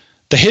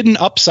 The hidden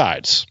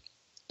upsides.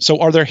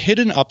 So are there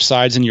hidden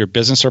upsides in your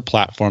business or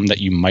platform that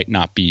you might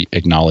not be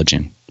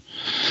acknowledging?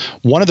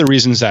 One of the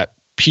reasons that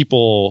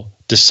people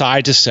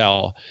decide to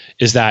sell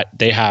is that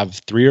they have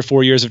 3 or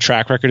 4 years of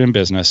track record in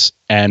business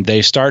and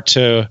they start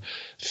to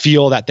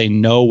feel that they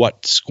know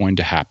what's going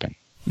to happen.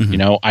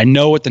 Mm-hmm. I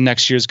know what the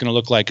next year is going to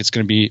look like. It's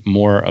going to be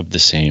more of the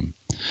same.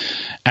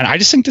 And I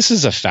just think this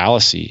is a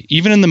fallacy.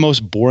 Even in the most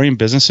boring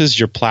businesses,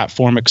 your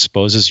platform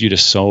exposes you to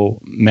so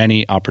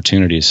many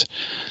opportunities.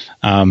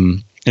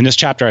 In this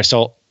chapter, I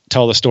still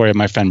tell the story of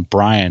my friend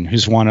Brian,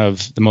 who's one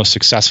of the most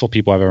successful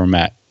people I've ever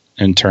met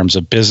in terms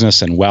of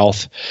business and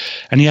wealth.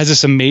 And he has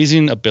this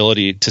amazing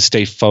ability to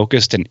stay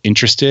focused and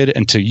interested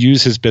and to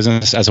use his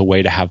business as a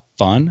way to have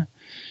fun,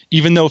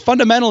 even though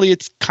fundamentally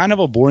it's kind of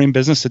a boring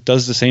business that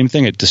does the same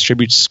thing. It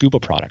distributes scuba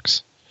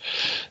products.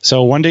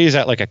 So one day he's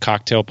at like a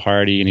cocktail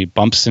party and he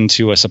bumps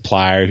into a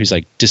supplier who's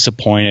like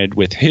disappointed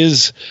with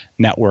his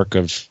network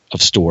of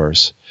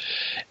stores.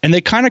 And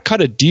they kind of cut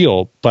a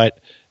deal, but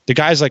the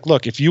guy's like,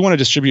 look, if you want to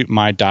distribute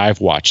my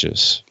dive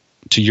watches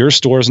to your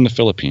stores in the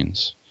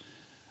Philippines,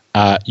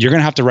 you're going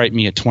to have to write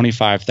me a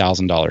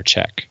 $25,000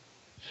 check.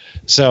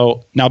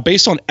 So now,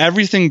 based on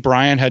everything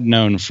Brian had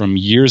known from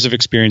years of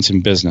experience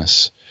in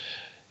business,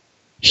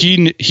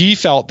 he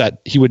felt that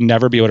he would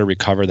never be able to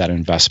recover that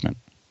investment.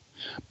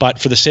 But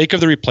for the sake of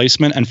the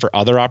replacement and for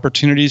other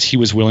opportunities, he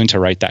was willing to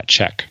write that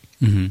check.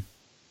 Mm-hmm.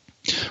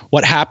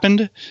 What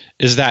happened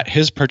is that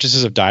his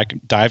purchases of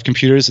dive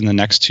computers in the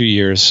next 2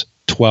 years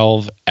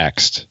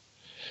 12x'd.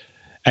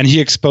 And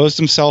he exposed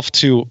himself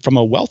to, from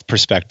a wealth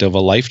perspective, a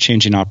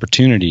life-changing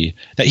opportunity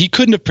that he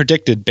couldn't have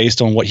predicted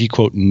based on what he,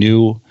 quote,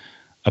 knew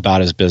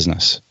about his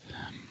business.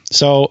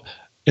 So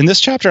in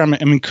this chapter, I'm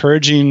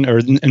encouraging, or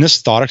in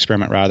this thought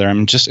experiment, rather,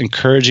 I'm just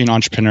encouraging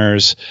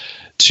entrepreneurs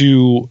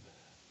to,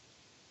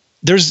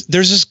 there's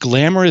this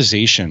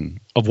glamorization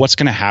of what's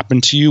going to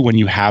happen to you when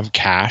you have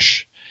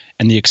cash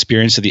and the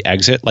experience of the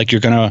exit. Like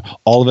you're going to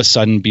all of a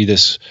sudden be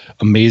this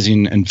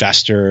amazing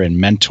investor and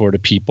mentor to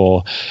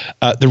people.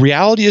 The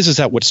reality is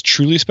that what's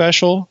truly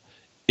special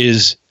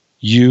is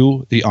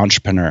you, the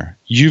entrepreneur.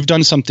 You've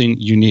done something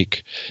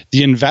unique.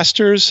 The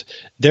investors,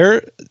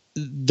 they're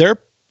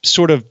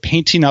sort of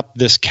painting up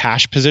this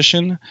cash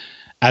position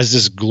as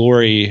this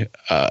glorious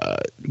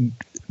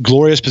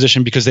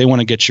position because they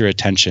want to get your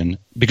attention,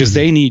 because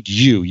they need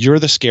you. You're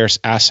the scarce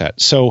asset.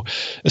 So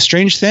a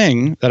strange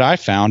thing that I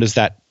found is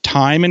that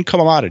time and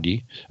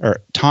commodity, or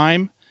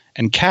time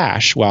and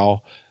cash,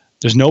 while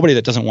there's nobody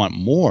that doesn't want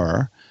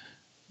more,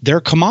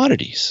 they're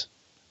commodities.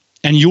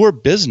 And your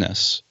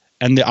business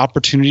and the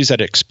opportunities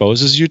that it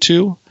exposes you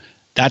to,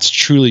 that's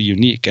truly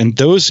unique. And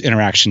those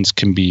interactions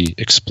can be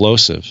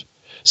explosive.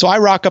 So I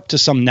rock up to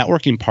some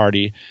networking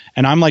party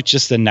and I'm like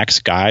just the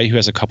next guy who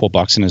has a couple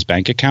bucks in his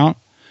bank account.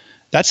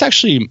 That's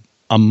actually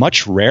a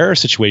much rarer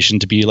situation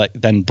to be like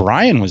than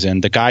Brian was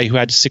in, the guy who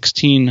had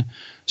 16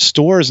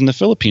 stores in the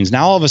Philippines.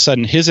 Now all of a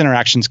sudden his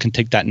interactions can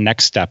take that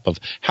next step of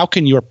how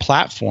can your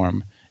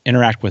platform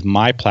interact with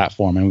my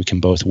platform and we can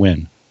both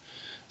win.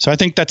 So I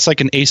think that's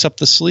like an ace up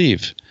the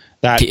sleeve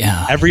that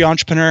every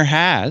entrepreneur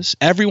has.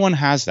 Everyone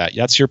has that.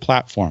 That's your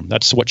platform.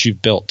 That's what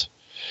you've built.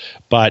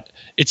 but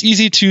it's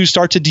easy to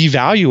start to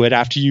devalue it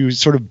after you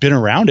sort of been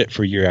around it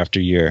for year after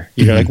year.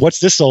 You're like, what's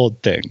this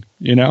old thing?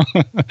 Yeah,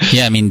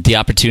 I mean, the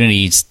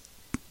opportunities,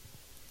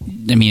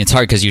 I mean, it's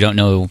hard because you don't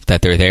know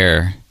that they're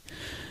there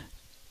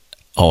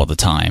all the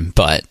time,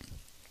 but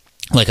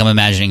like I'm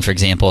imagining, for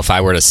example, if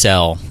I were to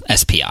sell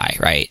SPI,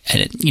 right?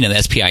 And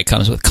the SPI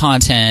comes with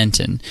content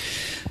and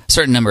a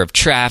certain number of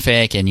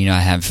traffic, and I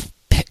have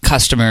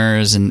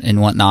customers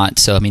and whatnot.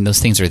 So I mean, those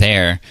things are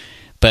there,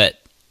 but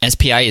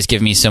SPI has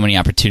given me so many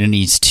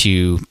opportunities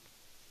to,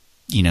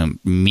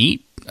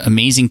 meet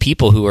amazing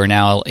people who are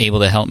now able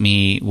to help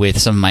me with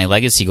some of my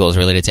legacy goals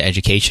related to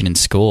education and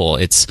school.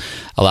 It's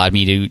allowed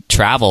me to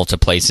travel to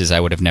places I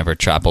would have never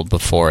traveled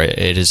before.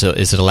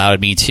 It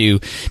allowed me to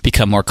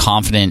become more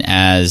confident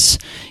as,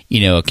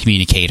 a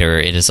communicator.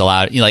 It has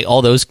allowed, like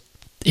all those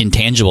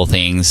intangible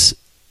things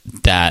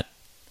that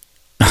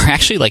are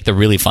actually like the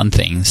really fun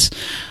things.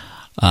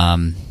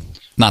 Not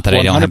that 100%,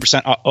 I don't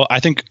 100%. I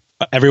think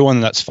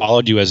everyone that's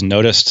followed you has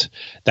noticed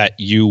that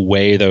you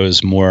weigh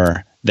those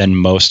more than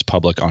most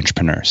public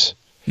entrepreneurs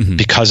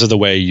because of the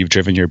way you've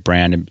driven your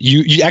brand. And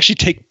you actually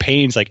take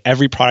pains, like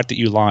every product that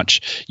you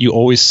launch, you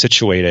always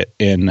situate it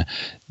in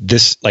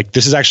this, like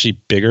this is actually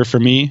bigger for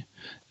me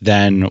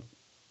than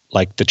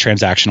like the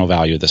transactional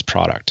value of this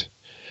product.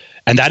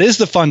 And that is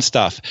the fun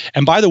stuff.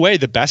 And by the way,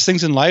 the best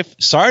things in life,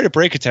 sorry to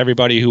break it to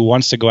everybody who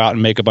wants to go out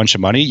and make a bunch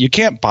of money, you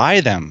can't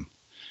buy them,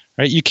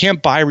 right? You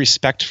can't buy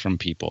respect from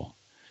people.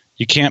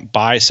 You can't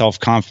buy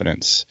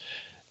self-confidence.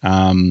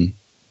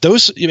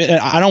 Those,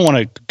 I don't want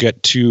to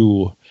get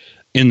too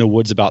in the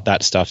woods about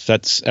that stuff.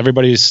 That's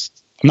everybody's.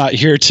 I'm not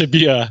here to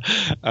be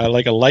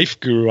like a life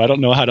guru. I don't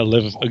know how to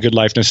live a good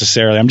life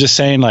necessarily. I'm just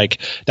saying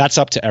like that's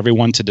up to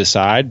everyone to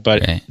decide.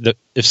 But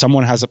if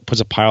someone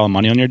puts a pile of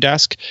money on your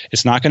desk,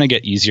 it's not going to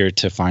get easier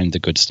to find the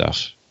good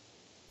stuff.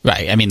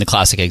 Right. I mean, the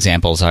classic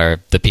examples are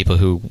the people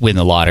who win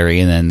the lottery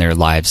and then their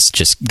lives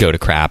just go to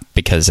crap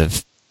because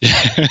of,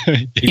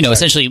 Exactly.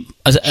 Essentially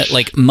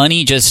like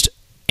money just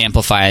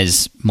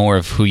amplifies more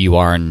of who you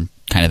are and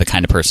kind of the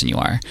kind of person you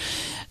are.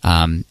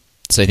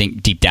 So I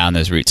think deep down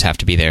those roots have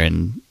to be there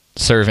in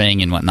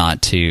serving and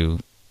whatnot to...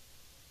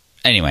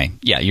 Anyway,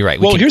 yeah, you're right.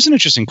 Here's an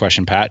interesting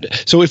question,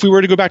 Pat. So if we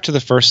were to go back to the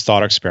first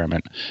thought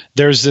experiment,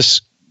 there's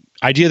this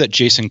idea that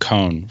Jason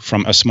Cohn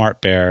from A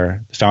Smart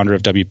Bear, the founder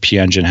of WP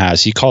Engine,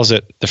 has. He calls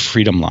it the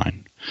freedom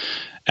line.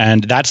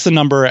 And that's the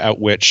number at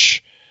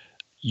which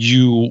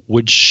you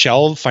would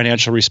shelve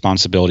financial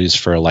responsibilities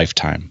for a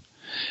lifetime.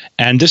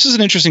 And this is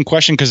an interesting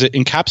question because it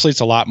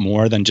encapsulates a lot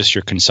more than just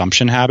your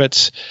consumption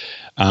habits.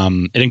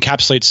 It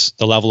encapsulates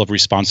the level of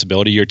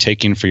responsibility you're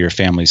taking for your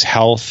family's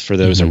health, for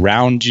those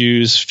around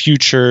you's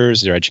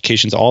futures, their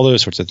educations, all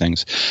those sorts of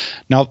things.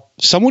 Now,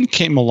 someone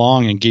came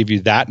along and gave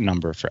you that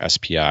number for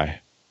SPI.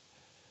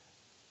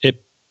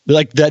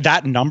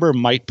 That number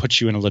might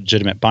put you in a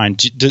legitimate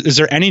bind. Is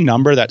there any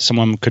number that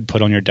someone could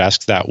put on your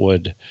desk that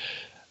would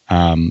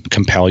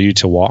compel you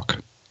to walk?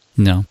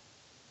 No.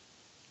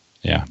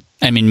 Yeah.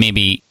 I mean,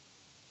 maybe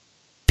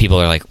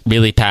people are like,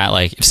 really, Pat?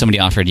 Like, if somebody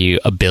offered you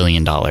 $1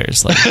 billion,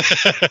 like,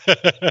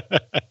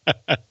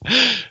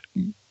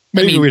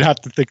 maybe we'd have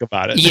to think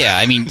about it. Yeah,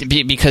 I mean,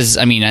 because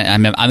I'm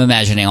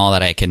imagining all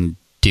that I can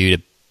do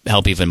to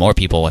help even more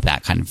people with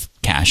that kind of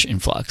cash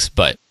influx.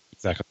 But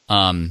exactly.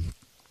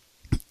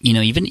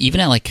 Even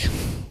at like,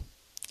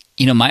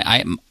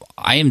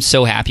 I am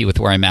so happy with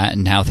where I'm at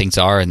and how things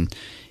are, and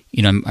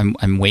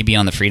I'm way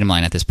beyond the freedom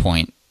line at this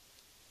point.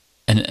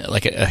 And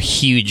like a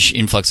huge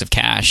influx of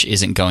cash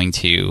isn't going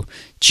to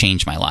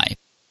change my life.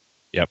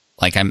 Yep.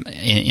 Like I'm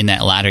in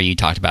that ladder you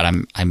talked about.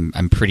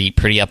 I'm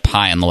pretty up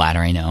high on the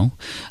ladder, I know,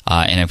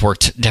 and I've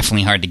worked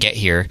definitely hard to get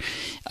here.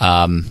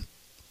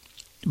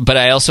 But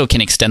I also can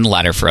extend the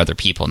ladder for other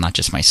people, not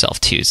just myself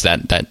too. So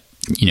that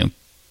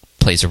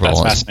plays a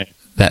role. That's fascinating.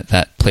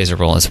 That plays a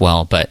role as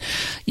well. But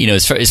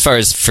as far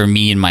as for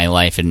me in my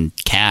life and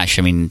cash,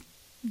 I mean,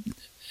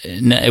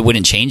 it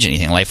wouldn't change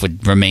anything. Life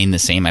would remain the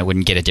same. I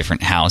wouldn't get a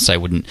different house. I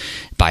wouldn't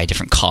buy a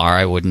different car.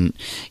 I wouldn't,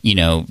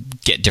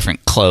 get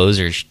different clothes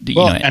or.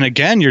 And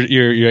again,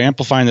 you're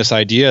amplifying this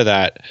idea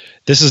that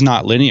this is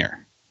not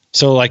linear.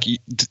 So, like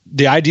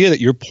the idea that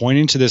you're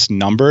pointing to this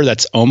number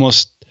that's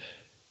almost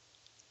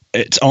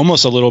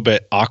a little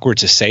bit awkward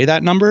to say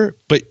that number,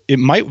 but it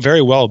might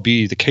very well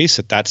be the case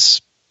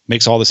that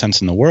makes all the sense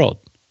in the world.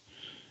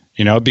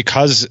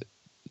 Because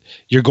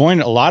a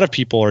lot of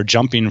people are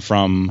jumping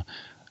from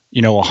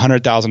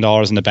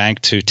 $100,000 in the bank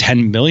to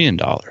 $10 million.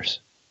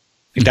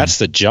 That's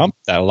the jump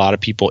that a lot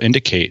of people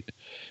indicate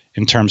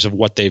in terms of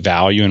what they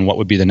value and what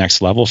would be the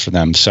next level for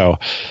them. So,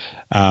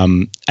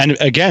 and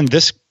again,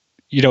 this,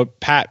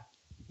 Pat,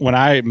 when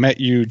I met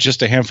you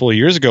just a handful of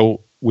years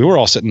ago, we were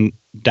all sitting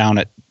down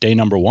at day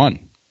number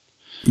 1.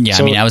 Yeah.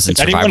 So I was in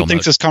survival mode. If anyone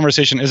thinks this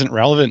conversation isn't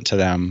relevant to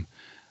them,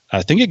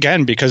 think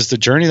again, because the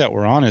journey that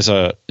we're on is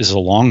a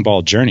long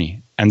ball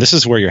journey, and this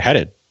is where you're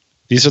headed.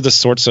 These are the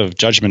sorts of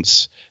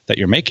judgments that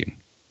you're making.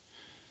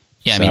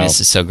 Yeah, I mean, this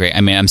is so great.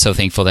 I mean, I'm so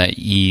thankful that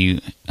you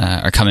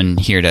are coming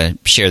here to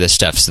share this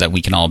stuff so that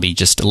we can all be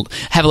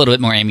have a little bit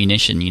more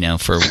ammunition,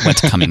 for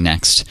what's coming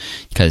next.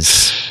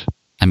 Because,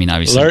 I mean,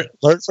 obviously...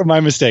 Learn from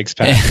my mistakes,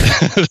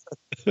 Pat.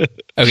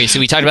 Okay, so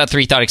we talked about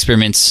 3 thought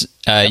experiments.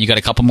 You got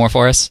a couple more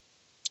for us?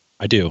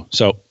 I do.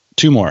 So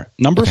 2 more.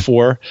 Number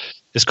 4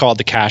 is called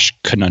the cash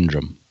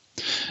conundrum.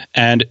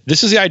 And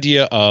this is the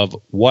idea of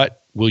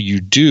what will you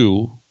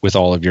do with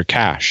all of your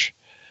cash?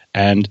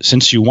 And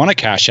since you want to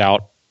cash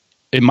out,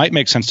 it might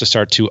make sense to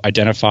start to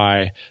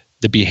identify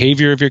the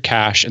behavior of your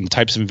cash and the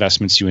types of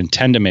investments you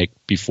intend to make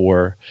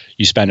before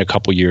you spend a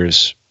couple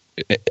years,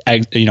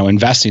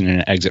 investing in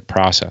an exit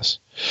process.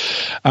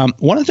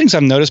 One of the things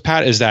I've noticed,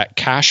 Pat, is that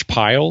cash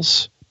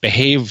piles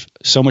behave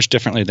so much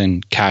differently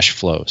than cash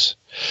flows.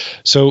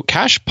 So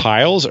cash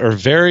piles are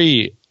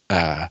very,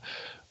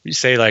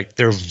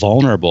 they're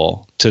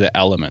vulnerable to the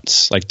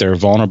elements. Like they're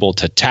vulnerable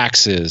to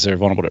taxes, they're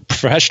vulnerable to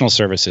professional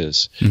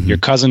services, your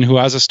cousin who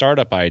has a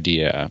startup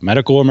idea,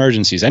 medical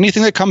emergencies,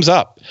 anything that comes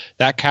up,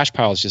 that cash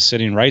pile is just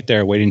sitting right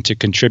there waiting to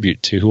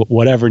contribute to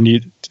whatever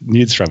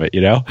needs from it,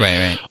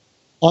 Right.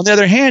 On the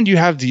other hand, you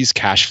have these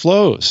cash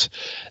flows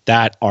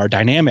that are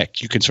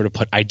dynamic. You can sort of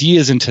put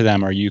ideas into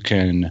them, or you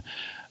can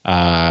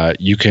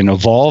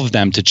evolve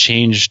them to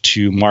change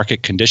to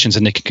market conditions,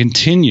 and they can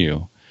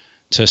continue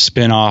to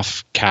spin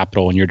off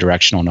capital in your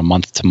direction on a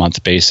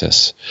month-to-month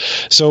basis.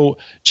 So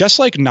just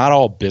like not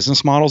all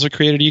business models are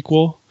created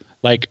equal,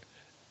 like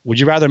would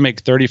you rather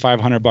make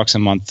 $3,500 a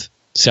month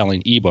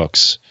selling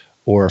ebooks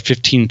or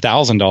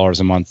 $15,000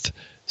 a month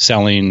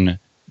selling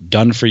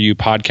done-for-you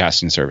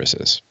podcasting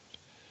services?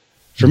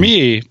 For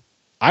me,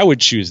 I would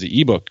choose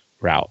the ebook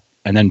route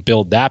and then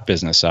build that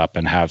business up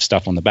and have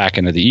stuff on the back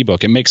end of the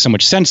ebook. It makes so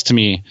much sense to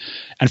me.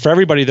 And for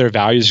everybody, their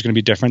values are going to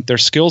be different. Their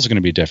skills are going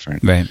to be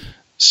different. Right.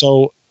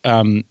 So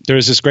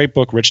there's this great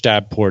book, Rich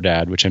Dad, Poor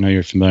Dad, which I know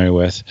you're familiar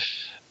with.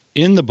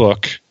 In the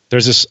book,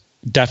 there's this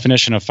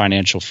definition of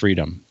financial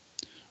freedom,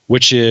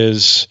 which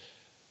is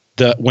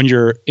when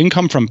your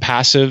income from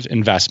passive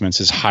investments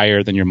is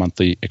higher than your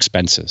monthly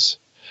expenses.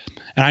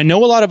 And I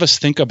know a lot of us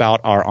think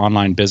about our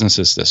online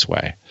businesses this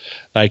way.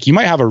 Like you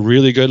might have a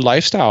really good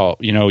lifestyle.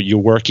 You're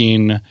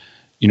working,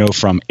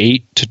 from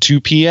 8 to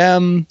 2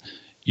 p.m.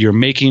 You're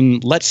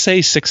making, let's say,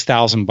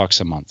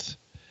 $6,000 a month,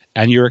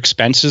 and your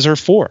expenses are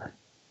 $4,000.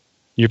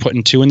 You're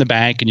putting $2,000 in the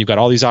bank, and you've got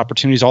all these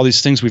opportunities, all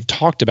these things we've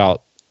talked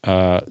about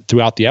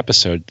throughout the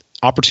episode.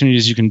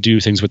 Opportunities you can do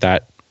things with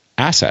that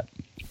asset.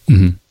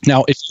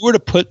 Now, if you were to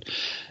put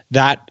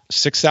that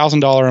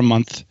 $6,000 a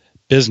month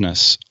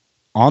business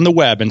on the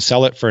web and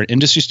sell it for an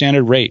industry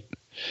standard rate,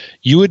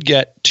 you would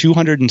get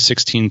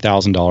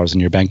 $216,000 in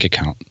your bank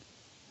account,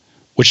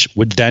 which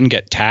would then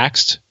get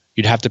taxed.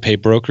 You'd have to pay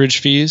brokerage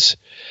fees,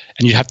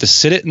 and you'd have to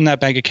sit it in that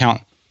bank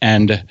account.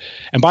 And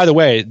by the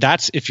way,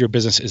 that's if your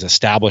business is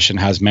established and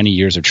has many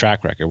years of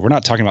track record. We're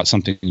not talking about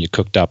something you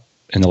cooked up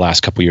in the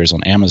last couple of years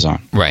on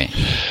Amazon. Right.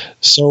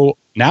 So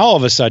now all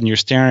of a sudden you're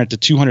staring at the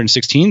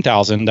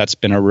 $216,000 that's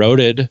been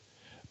eroded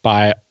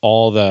by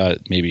all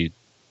the maybe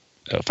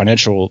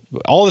financial,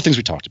 all the things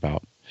we talked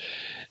about.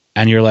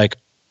 And you're like,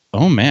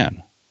 oh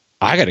man,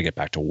 I got to get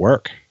back to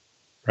work.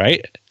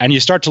 Right. And you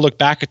start to look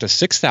back at the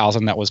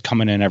 $6,000 that was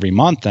coming in every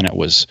month, and it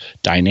was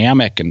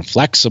dynamic and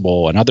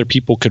flexible and other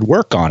people could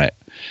work on it.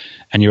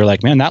 And you're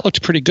like, man, that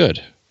looked pretty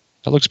good.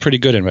 That looks pretty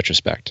good in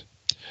retrospect.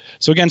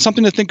 So again,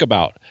 something to think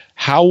about.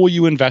 How will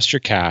you invest your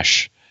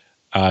cash?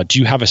 Do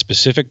you have a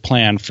specific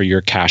plan for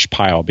your cash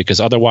pile?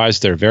 Because otherwise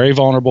they're very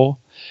vulnerable,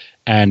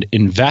 and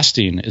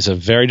investing is a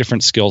very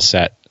different skill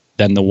set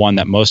than the one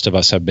that most of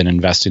us have been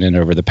investing in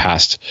over the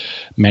past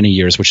many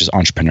years, which is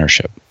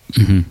entrepreneurship.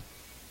 Mm-hmm.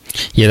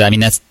 Yeah, I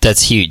mean,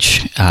 that's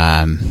huge.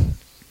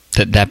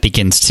 That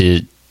begins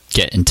to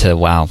get into,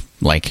 wow,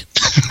 like,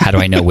 how do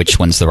I know which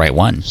one's the right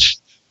one?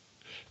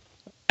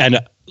 And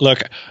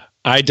look,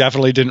 I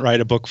definitely didn't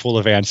write a book full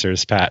of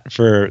answers, Pat,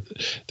 for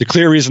the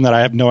clear reason that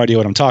I have no idea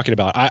what I'm talking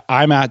about.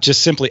 I'm at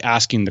just simply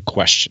asking the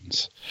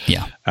questions.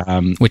 Yeah,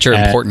 which are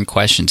important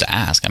questions to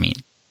ask. I mean,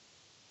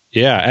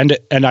 yeah,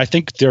 and I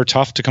think they're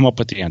tough to come up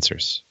with the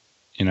answers,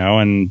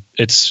 and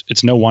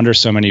it's no wonder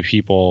so many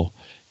people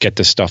get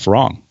this stuff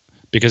wrong,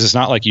 because it's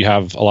not like you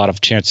have a lot of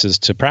chances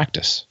to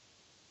practice.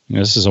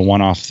 This is a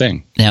one-off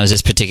thing. Now, is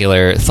this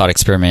particular thought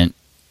experiment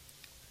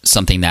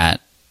something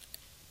that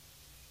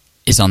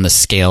is on the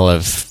scale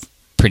of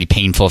pretty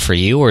painful for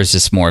you, or is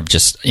this more of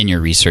just in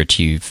your research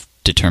you've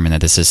determined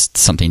that this is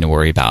something to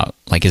worry about?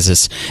 Like,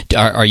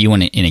 are you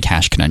in a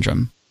cash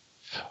conundrum?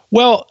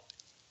 Well,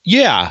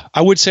 yeah,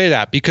 I would say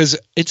that, because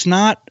it's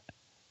not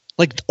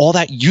like all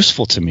that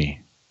useful to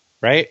me,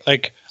 right?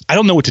 Like, I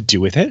don't know what to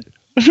do with it.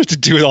 I don't know what to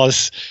do with all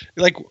this.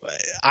 Like,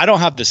 I don't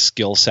have the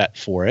skill set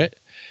for it.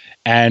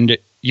 And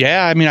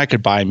yeah, I mean, I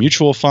could buy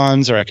mutual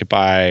funds, or I could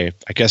buy,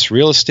 I guess,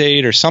 real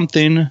estate or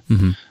something.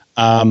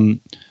 Mm-hmm.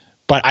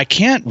 But I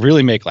can't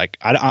really make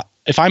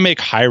if I make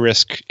high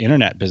risk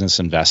internet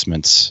business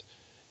investments,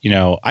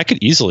 I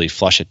could easily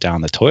flush it down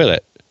the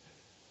toilet.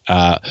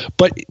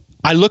 But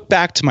I look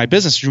back to my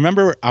business.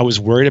 Remember, I was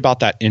worried about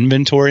that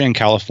inventory in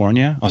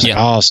California. I was like,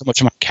 oh, so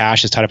much of my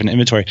cash is tied up in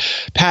inventory.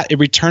 Pat, it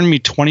returned me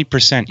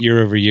 20%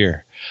 year over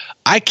year.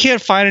 I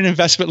can't find an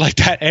investment like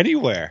that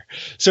anywhere.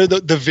 So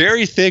the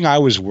very thing I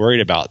was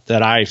worried about,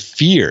 that I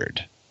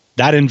feared,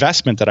 that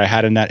investment that I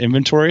had in that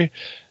inventory,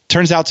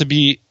 turns out to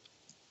be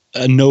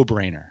a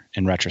no-brainer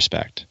in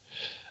retrospect.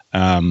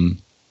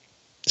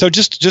 So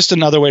just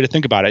another way to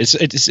think about it.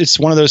 It's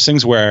one of those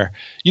things where,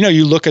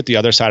 you look at the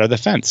other side of the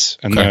fence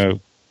and the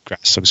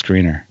grass looks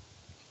greener.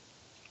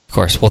 Of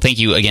course. Well, thank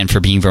you again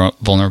for being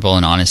vulnerable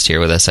and honest here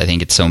with us. I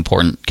think it's so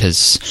important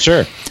because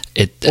sure.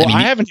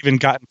 I haven't even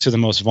gotten to the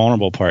most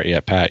vulnerable part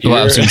yet, Pat. Well,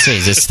 I was going to say,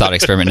 is this thought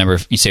experiment number,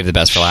 you save the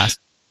best for last?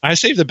 I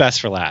saved the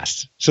best for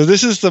last. So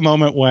this is the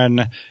moment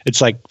when it's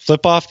like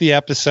flip off the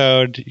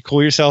episode, you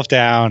cool yourself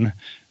down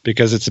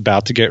because it's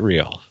about to get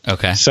real.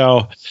 Okay.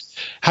 So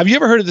have you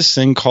ever heard of this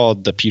thing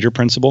called the Peter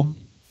Principle?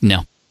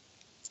 No.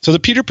 So the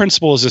Peter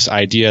Principle is this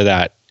idea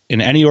that in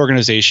any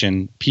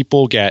organization,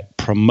 people get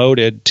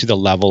promoted to the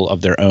level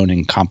of their own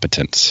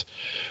incompetence,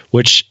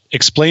 which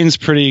explains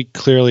pretty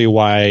clearly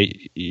why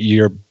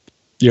your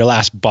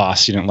last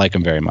boss, you didn't like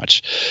him very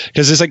much.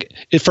 Because it's like,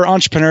 for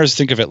entrepreneurs,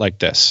 think of it like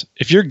this.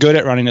 If you're good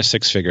at running a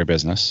 6-figure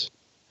business,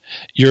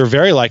 you're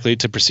very likely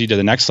to proceed to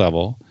the next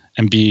level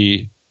and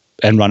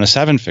run a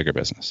 7-figure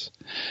business.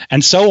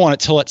 And so on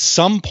until at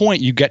some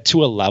point you get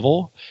to a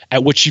level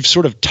at which you've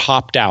sort of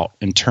topped out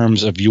in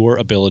terms of your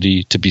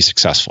ability to be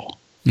successful.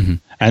 Mm-hmm.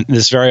 And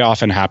this very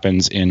often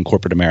happens in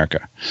corporate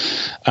America.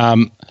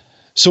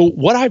 So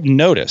what I've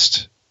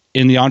noticed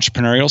in the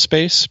entrepreneurial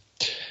space,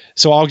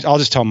 so I'll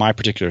just tell my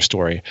particular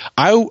story.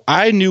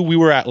 I knew we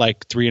were at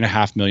like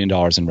 $3.5 million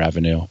in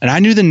revenue, and I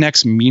knew the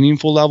next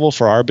meaningful level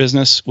for our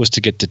business was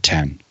to get to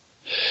 10.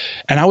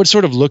 And I would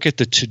sort of look at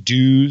the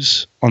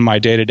to-dos on my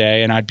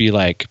day-to-day, and I'd be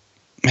like,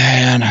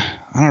 man,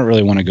 I don't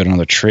really want to go to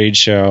another trade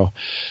show.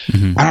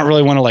 Mm-hmm. I don't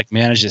really want to like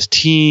manage this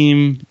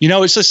team.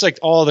 It's just like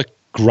all the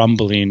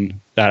grumbling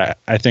that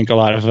I think a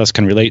lot of us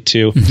can relate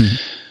to. Mm-hmm.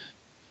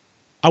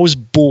 I was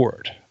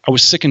bored. I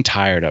was sick and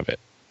tired of it.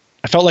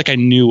 I felt like I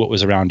knew what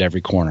was around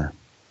every corner.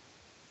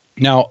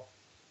 Now,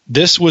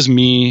 this was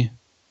me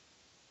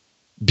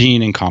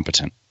being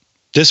incompetent.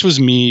 This was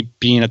me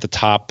being at the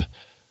top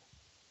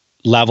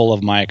level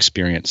of my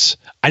experience.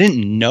 I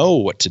didn't know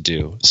what to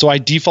do. So I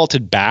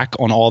defaulted back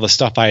on all the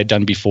stuff I had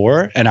done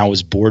before, and I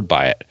was bored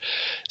by it.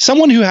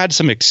 Someone who had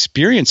some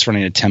experience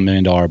running a $10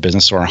 million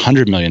business or a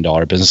 $100 million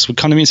business would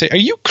come to me and say, are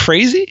you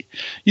crazy?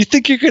 You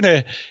think you're going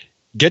to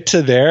get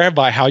to there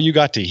by how you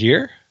got to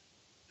here?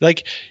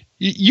 Like,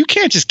 you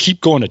can't just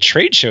keep going to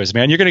trade shows,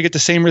 man. You're going to get the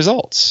same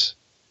results,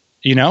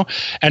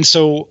 And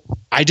so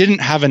I didn't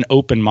have an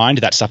open mind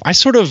to that stuff. I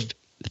sort of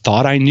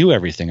thought I knew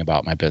everything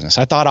about my business.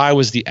 I thought I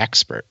was the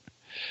expert.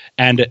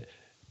 And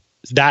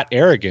that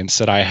arrogance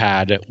that I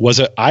had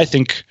was, I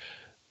think,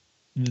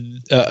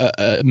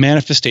 a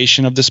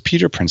manifestation of this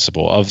Peter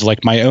Principle of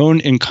like my own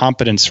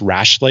incompetence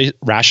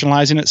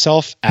rationalizing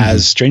itself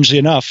as, strangely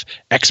enough,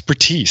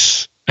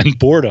 expertise and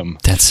boredom.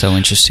 That's so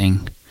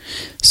interesting.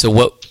 So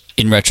what,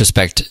 in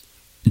retrospect,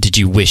 did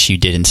you wish you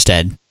did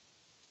instead?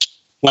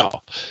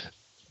 Well,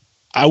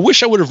 I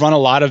wish I would have run a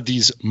lot of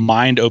these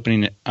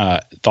mind-opening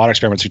thought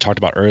experiments we talked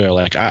about earlier.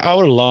 Like I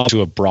would love to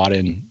have brought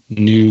in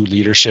new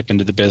leadership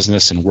into the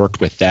business and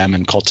worked with them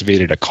and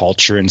cultivated a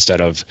culture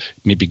instead of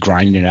maybe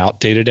grinding it out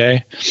day to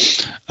day.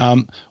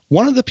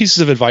 One of the pieces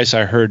of advice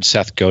I heard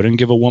Seth Godin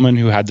give a woman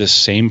who had this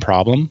same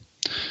problem,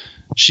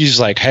 she's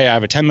like, hey, I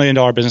have a $10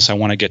 million business. I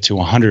want to get to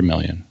 $100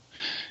 million.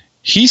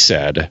 He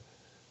said,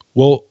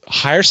 well,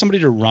 hire somebody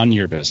to run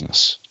your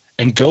business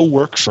and go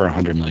work for a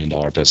 $100 million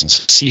business.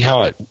 See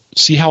how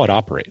it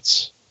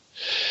operates.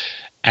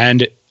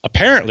 And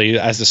apparently,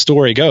 as the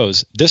story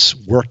goes, this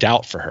worked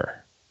out for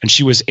her, and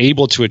she was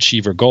able to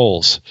achieve her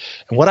goals.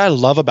 And what I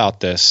love about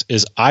this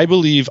is I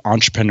believe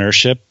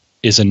entrepreneurship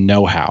is a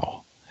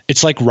know-how.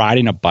 It's like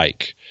riding a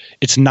bike.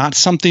 It's not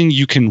something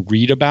you can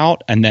read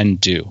about and then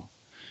do.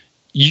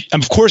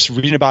 Of course,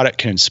 reading about it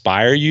can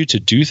inspire you to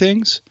do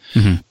things,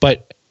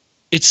 but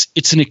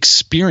it's an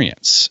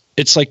experience.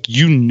 It's like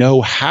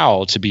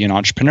how to be an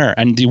entrepreneur,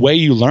 and the way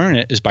you learn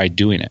it is by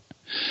doing it.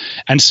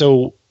 And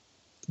so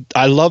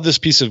I love this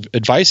piece of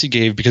advice he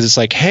gave because it's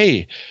like,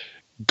 hey,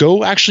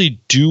 go actually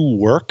do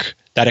work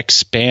that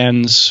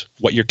expands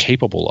what you're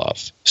capable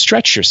of.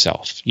 Stretch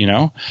yourself,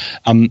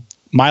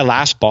 My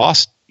last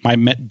boss, my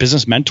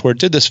business mentor,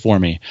 did this for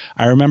me.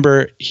 I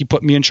remember he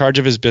put me in charge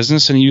of his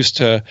business, and he used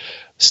to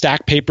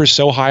stack papers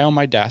so high on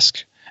my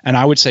desk, and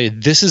I would say,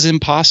 this is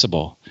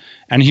impossible.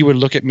 And he would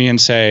look at me and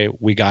say,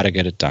 we got to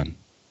get it done.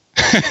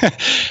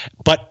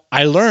 But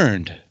I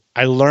learned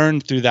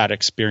through that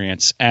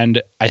experience.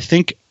 And I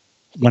think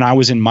when I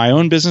was in my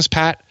own business,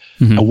 Pat,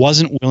 I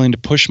wasn't willing to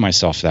push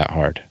myself that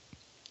hard.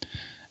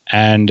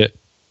 And,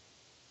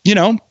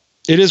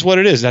 it is what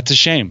it is. That's a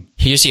shame.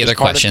 Here's the other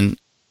question.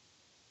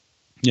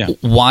 Yeah.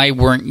 Why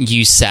weren't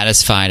you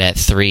satisfied at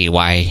 3?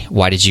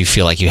 Why did you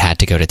feel like you had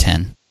to go to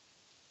 10?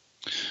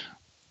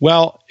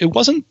 Well, it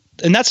wasn't,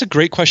 and that's a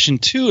great question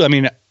too. I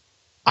mean,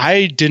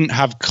 I didn't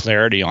have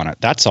clarity on it.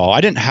 That's all.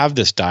 I didn't have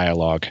this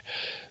dialogue.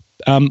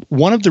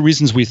 One of the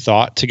reasons we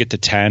thought to get to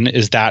 10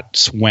 is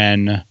that's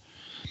when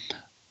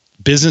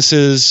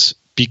businesses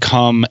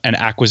become an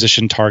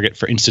acquisition target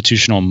for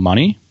institutional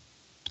money.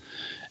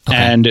 Okay.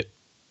 And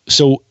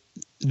so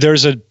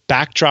there's a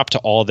backdrop to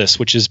all this,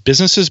 which is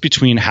businesses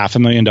between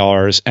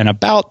 $500,000 and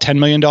about $10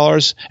 million.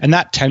 And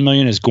that 10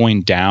 million is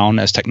going down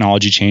as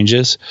technology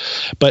changes.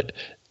 But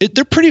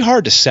they're pretty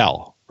hard to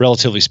sell,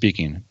 relatively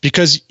speaking,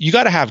 because you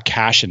got to have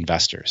cash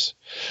investors.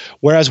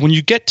 Whereas when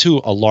you get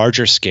to a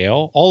larger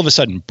scale, all of a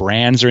sudden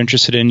brands are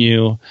interested in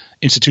you,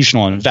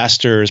 institutional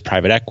investors,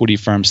 private equity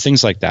firms,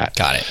 things like that.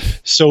 Got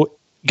it. So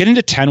getting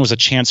to 10 was a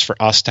chance for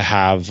us to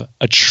have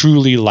a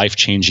truly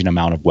life-changing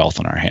amount of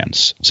wealth in our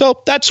hands.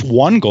 So that's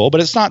one goal,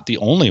 but it's not the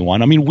only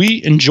one. I mean,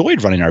 we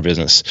enjoyed running our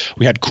business.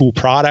 We had cool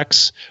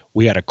products.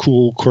 We had a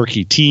cool,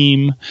 quirky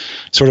team,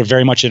 sort of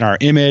very much in our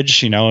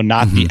image,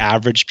 not the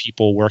average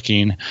people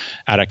working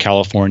at a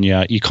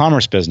California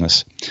e-commerce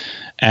business.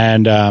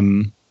 And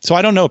so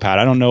I don't know, Pat.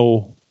 I don't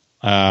know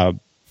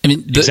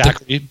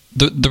exactly.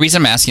 The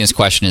reason I'm asking this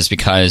question is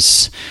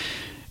because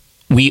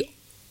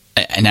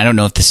and I don't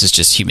know if this is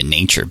just human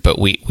nature, but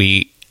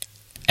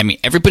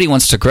everybody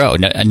wants to grow.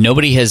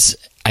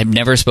 I've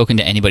never spoken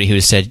to anybody who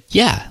has said,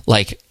 yeah,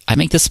 like I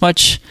make this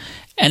much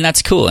and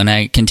that's cool. And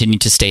I continue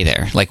to stay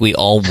there. Like we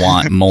all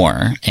want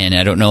more. And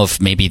I don't know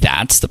if maybe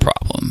that's the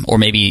problem, or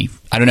maybe,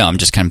 I don't know. I'm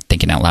just kind of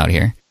thinking out loud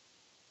here.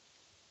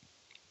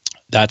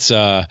 That's,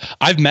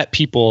 I've met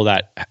people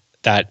that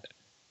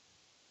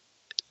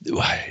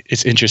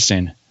it's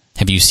interesting.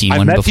 Have you seen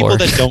one before? I've met people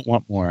that don't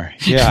want more.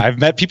 Yeah, I've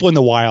met people in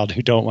the wild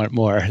who don't want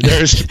more.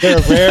 They're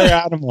a rare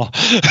animal.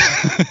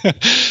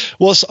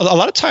 Well, so a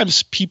lot of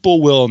times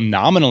people will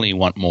nominally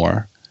want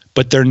more,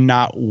 but they're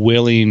not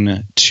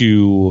willing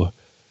to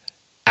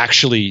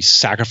actually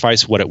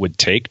sacrifice what it would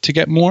take to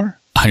get more.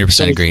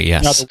 100% agree,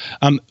 yes.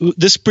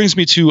 This brings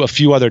me to a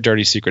few other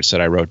dirty secrets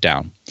that I wrote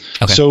down.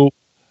 Okay. So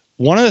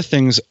one of the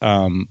things,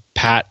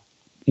 Pat,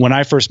 when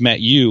I first met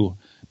you,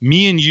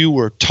 me and you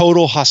were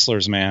total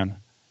hustlers, man.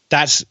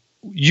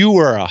 You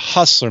were a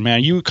hustler,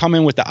 man. You would come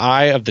in with the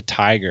eye of the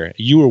tiger.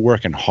 You were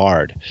working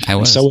hard. I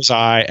was. And so was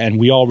I, and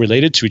we all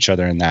related to each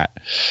other in that.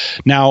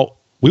 Now,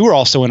 we were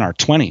also in our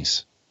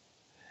 20s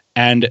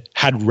and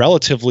had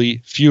relatively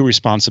few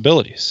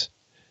responsibilities.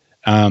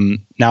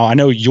 Now, I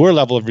know your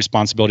level of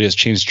responsibility has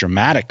changed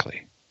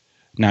dramatically.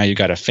 Now you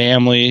got a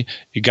family,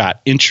 you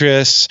got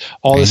interests,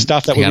 all this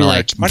stuff that we were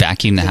like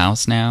vacuum the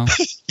house now.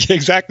 Yeah,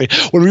 exactly.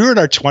 When we were in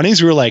our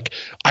 20s, we were like,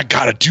 I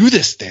got to do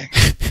this thing.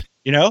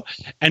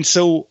 And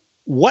so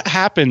what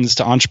happens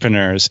to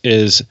entrepreneurs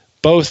is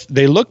both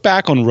they look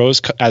back on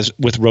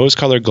with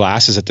rose-colored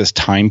glasses at this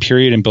time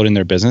period in building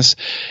their business,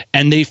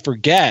 and they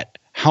forget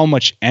how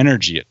much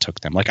energy it took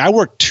them. Like I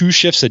worked 2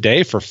 shifts a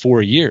day for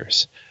 4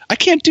 years. I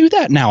can't do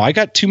that now. I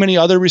got too many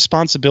other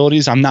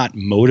responsibilities. I'm not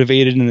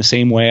motivated in the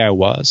same way I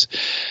was.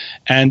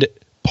 And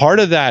part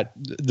of that,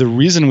 the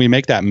reason we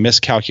make that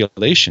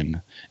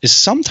miscalculation is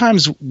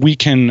sometimes we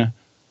can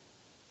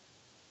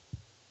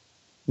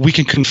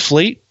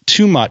conflate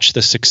too much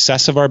the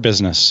success of our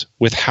business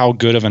with how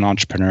good of an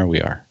entrepreneur we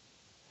are.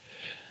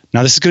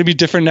 Now, this is going to be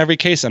different in every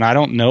case, and I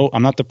don't know.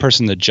 I'm not the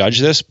person to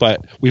judge this,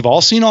 but we've all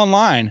seen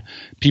online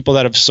people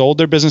that have sold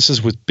their businesses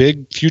with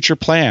big future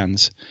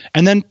plans,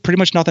 and then pretty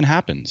much nothing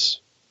happens.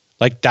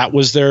 Like that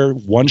was their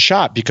one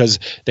shot because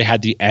they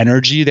had the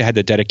energy, they had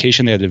the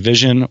dedication, they had the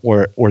vision,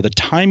 or the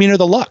timing or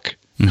the luck.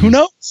 Mm-hmm. Who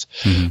knows?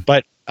 Mm-hmm.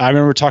 But I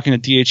remember talking to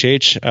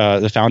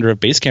DHH, the founder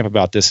of Basecamp,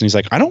 about this, and he's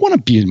like, I don't want to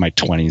be in my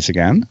 20s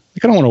again.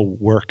 Like, I don't want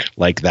to work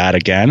like that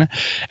again.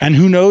 And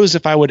who knows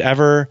if I would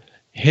ever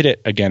hit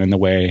it again in the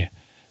way.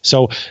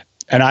 So,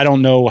 and I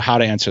don't know how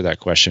to answer that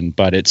question,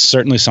 but it's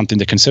certainly something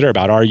to consider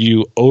about. Are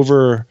you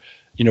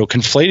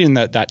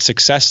conflating that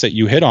success that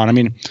you hit on? I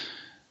mean,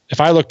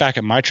 if I look back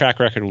at my track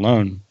record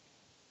alone,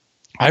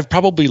 I've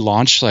probably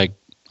launched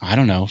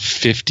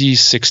 50,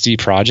 60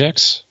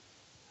 projects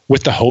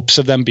with the hopes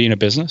of them being a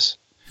business.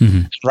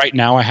 Mm-hmm. Right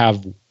now I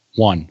have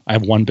one. I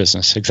have one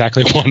business,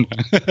 exactly one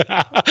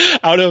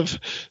out of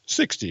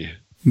 60.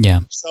 Yeah.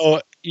 So,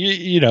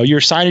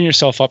 you're signing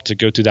yourself up to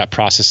go through that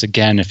process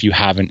again if you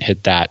haven't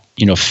hit that,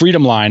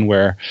 freedom line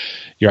where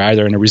you're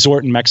either in a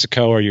resort in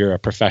Mexico or you're a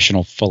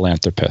professional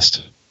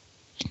philanthropist.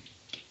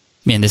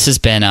 Man, this has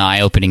been an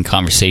eye-opening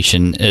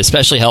conversation,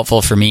 especially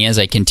helpful for me as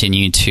I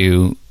continue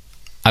to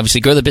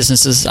obviously grow the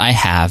businesses I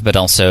have, but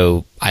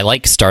also I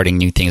like starting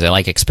new things. I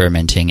like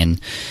experimenting,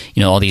 and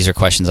all these are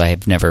questions I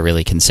have never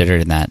really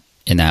considered in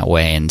that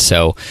way. And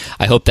so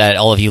I hope that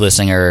all of you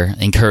listening are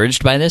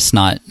encouraged by this,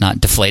 not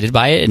deflated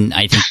by it. And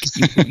I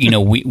think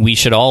we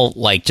should all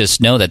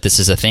just know that this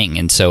is a thing.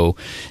 And so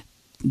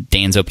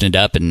Dan's opened it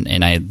up,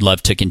 and I'd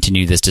love to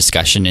continue this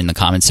discussion in the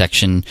comment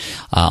section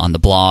on the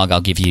blog. I'll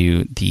give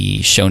you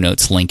the show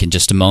notes link in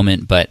just a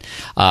moment. But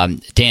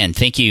Dan,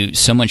 thank you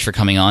so much for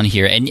coming on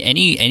here. And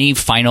any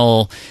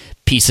final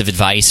piece of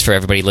advice for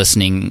everybody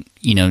listening,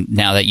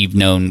 now that you've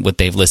known what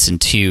they've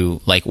listened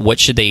to, like what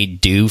should they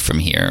do from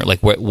here?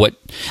 Like what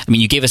I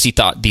mean, you gave us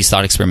these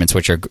thought experiments,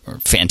 which are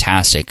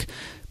fantastic,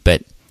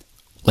 but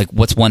like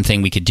what's one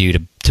thing we could do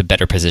to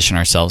better position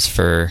ourselves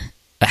for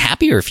a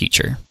happier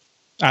future?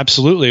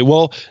 Absolutely.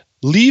 Well,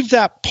 leave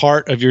that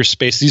part of your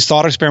space. These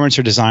thought experiments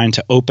are designed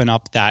to open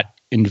up that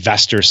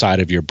investor side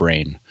of your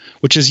brain,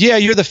 which is,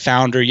 you're the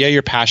founder. Yeah,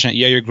 you're passionate.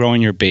 Yeah, you're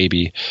growing your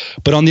baby.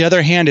 But on the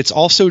other hand, it's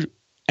also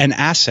an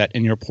asset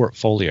in your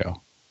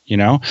portfolio,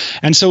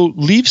 And so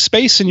leave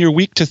space in your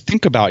week to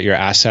think about your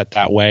asset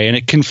that way. And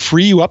it can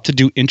free you up to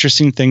do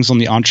interesting things on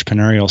the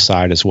entrepreneurial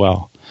side as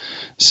well.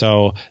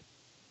 So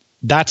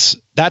that's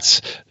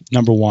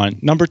number one.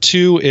 Number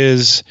two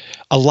is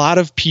a lot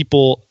of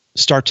people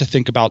start to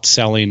think about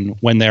selling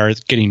when they're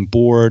getting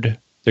bored,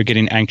 they're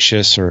getting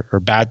anxious, or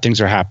bad things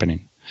are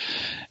happening.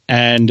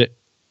 And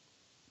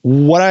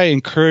what I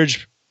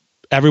encourage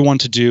everyone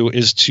to do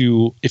is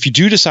if you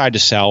do decide to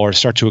sell or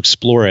start to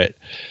explore it,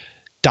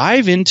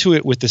 dive into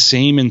it with the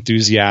same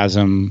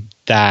enthusiasm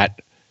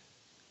that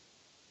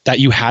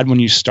you had when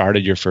you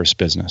started your first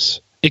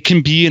business. It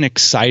can be an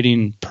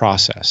exciting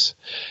process.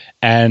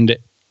 And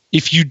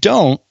if you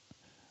don't,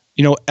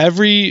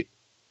 every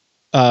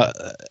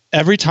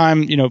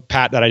time,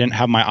 Pat, that I didn't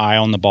have my eye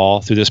on the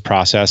ball through this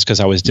process because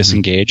I was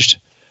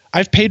disengaged,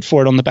 I've paid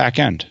for it on the back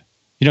end.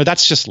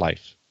 That's just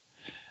life.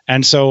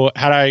 And so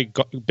had I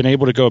been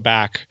able to go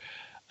back,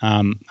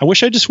 I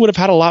wish I just would have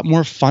had a lot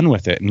more fun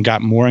with it and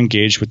got more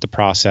engaged with the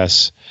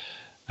process.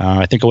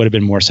 I think I would have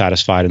been more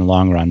satisfied in the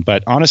long run.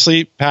 But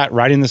honestly, Pat,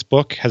 writing this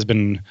book has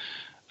been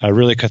a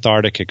really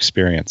cathartic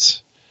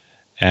experience.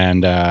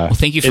 And well,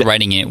 thank you for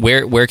writing it.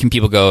 Where can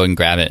people go and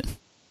grab it?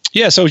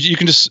 Yeah, so you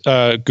can just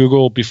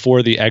Google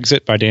Before the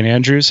Exit by Dan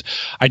Andrews.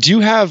 I do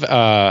have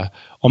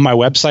on my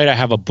website, I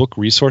have a book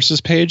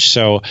resources page.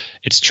 So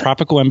it's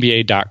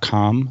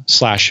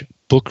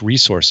tropicalmba.com/book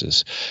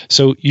resources.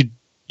 So you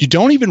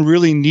don't even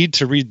really need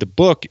to read the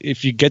book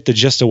if you get the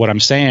gist of what I'm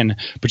saying,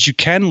 but you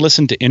can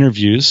listen to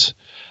interviews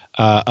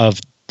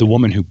of the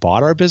woman who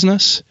bought our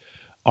business,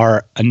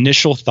 our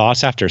initial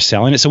thoughts after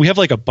selling it. So we have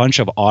like a bunch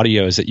of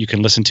audios that you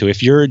can listen to.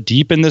 If you're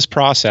deep in this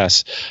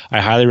process,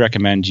 I highly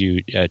recommend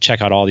you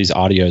check out all these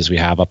audios we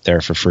have up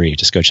there for free.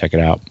 Just go check it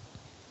out.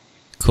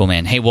 Cool,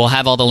 man. Hey, we'll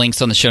have all the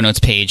links on the show notes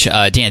page.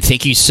 Dan,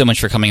 thank you so much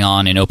for coming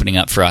on and opening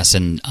up for us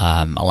and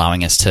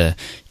allowing us to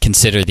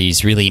consider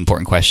these really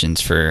important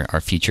questions for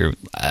our future.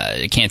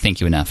 I can't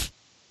thank you enough.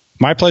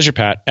 My pleasure,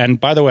 Pat.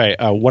 And by the way,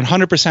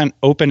 100%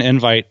 open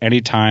invite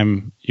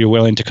anytime you're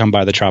willing to come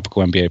by the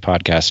Tropical MBA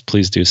podcast.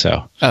 Please do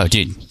so. Oh,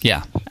 dude.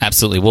 Yeah,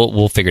 absolutely.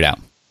 We'll figure it out.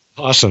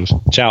 Awesome.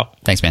 Ciao.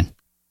 Thanks, man.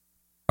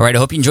 All right. I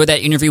hope you enjoyed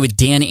that interview with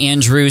Dan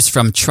Andrews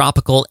from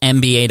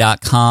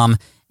tropicalmba.com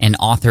and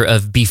author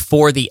of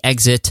Before the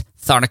Exit,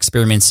 Thought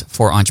Experiments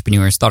for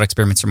Entrepreneurs. Thought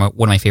experiments are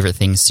one of my favorite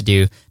things to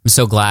do. I'm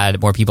so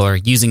glad more people are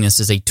using this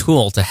as a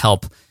tool to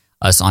help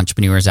us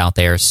entrepreneurs out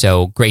there.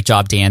 So great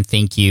job, Dan.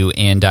 Thank you.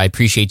 And I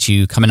appreciate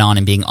you coming on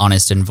and being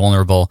honest and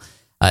vulnerable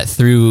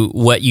through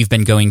what you've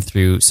been going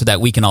through so that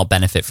we can all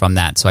benefit from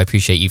that. So I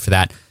appreciate you for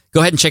that.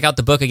 Go ahead and check out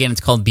the book. Again,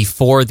 it's called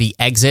Before the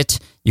Exit.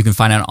 You can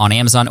find it on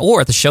Amazon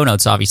or at the show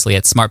notes, obviously,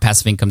 at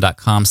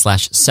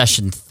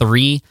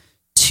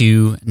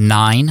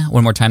smartpassiveincome.com/session329.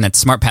 One more time,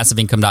 that's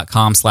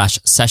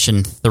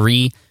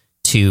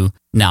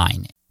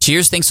smartpassiveincome.com/session329.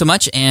 Cheers, thanks so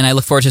much, and I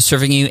look forward to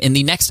serving you in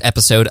the next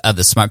episode of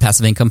the Smart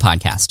Passive Income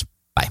Podcast.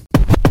 Bye.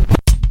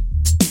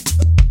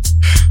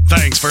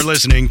 Thanks for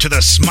listening to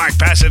the Smart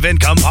Passive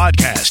Income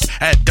Podcast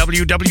at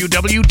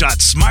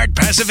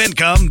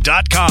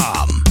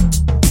www.smartpassiveincome.com.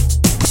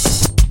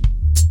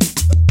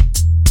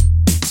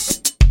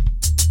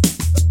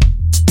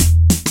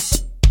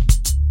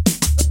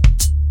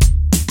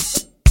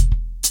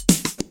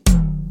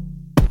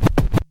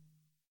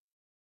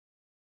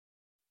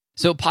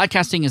 So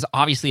podcasting is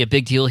obviously a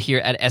big deal here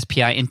at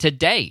SPI, and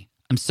today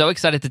I'm so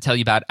excited to tell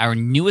you about our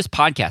newest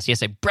podcast.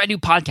 Yes, a brand new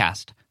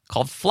podcast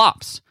called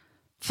Flops.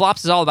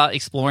 Flops is all about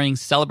exploring,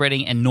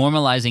 celebrating, and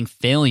normalizing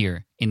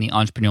failure in the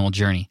entrepreneurial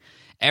journey.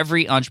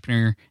 Every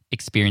entrepreneur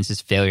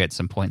experiences failure at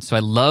some point, so I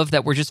love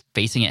that we're just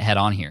facing it head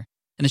on here.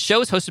 And the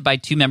show is hosted by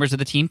two members of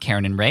the team,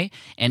 Karen and Ray,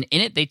 and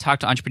in it they talk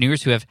to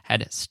entrepreneurs who have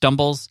had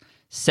stumbles,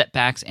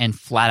 setbacks, and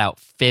flat-out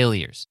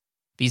failures.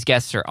 These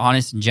guests are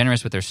honest and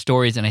generous with their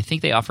stories, and I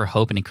think they offer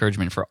hope and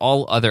encouragement for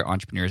all other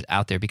entrepreneurs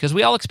out there because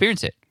we all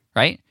experience it,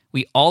 right?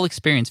 We all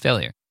experience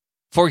failure.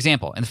 For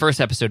example, in the first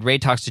episode, Ray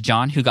talks to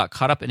John, who got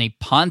caught up in a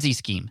Ponzi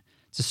scheme.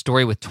 It's a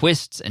story with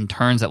twists and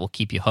turns that will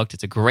keep you hooked.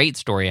 It's a great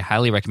story. I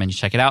highly recommend you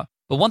check it out.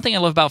 But one thing I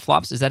love about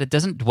Flops is that it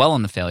doesn't dwell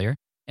on the failure,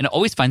 and it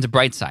always finds a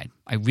bright side.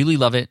 I really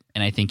love it,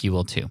 and I think you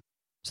will too.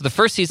 So the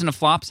first season of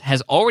Flops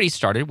has already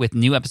started with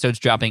new episodes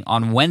dropping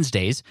on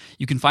Wednesdays.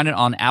 You can find it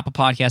on Apple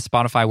Podcasts,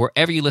 Spotify,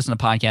 wherever you listen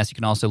to podcasts. You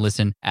can also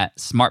listen at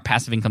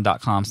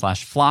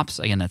smartpassiveincome.com/flops.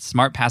 Again, that's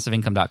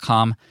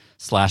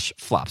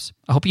smartpassiveincome.com/flops.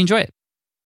 I hope you enjoy it.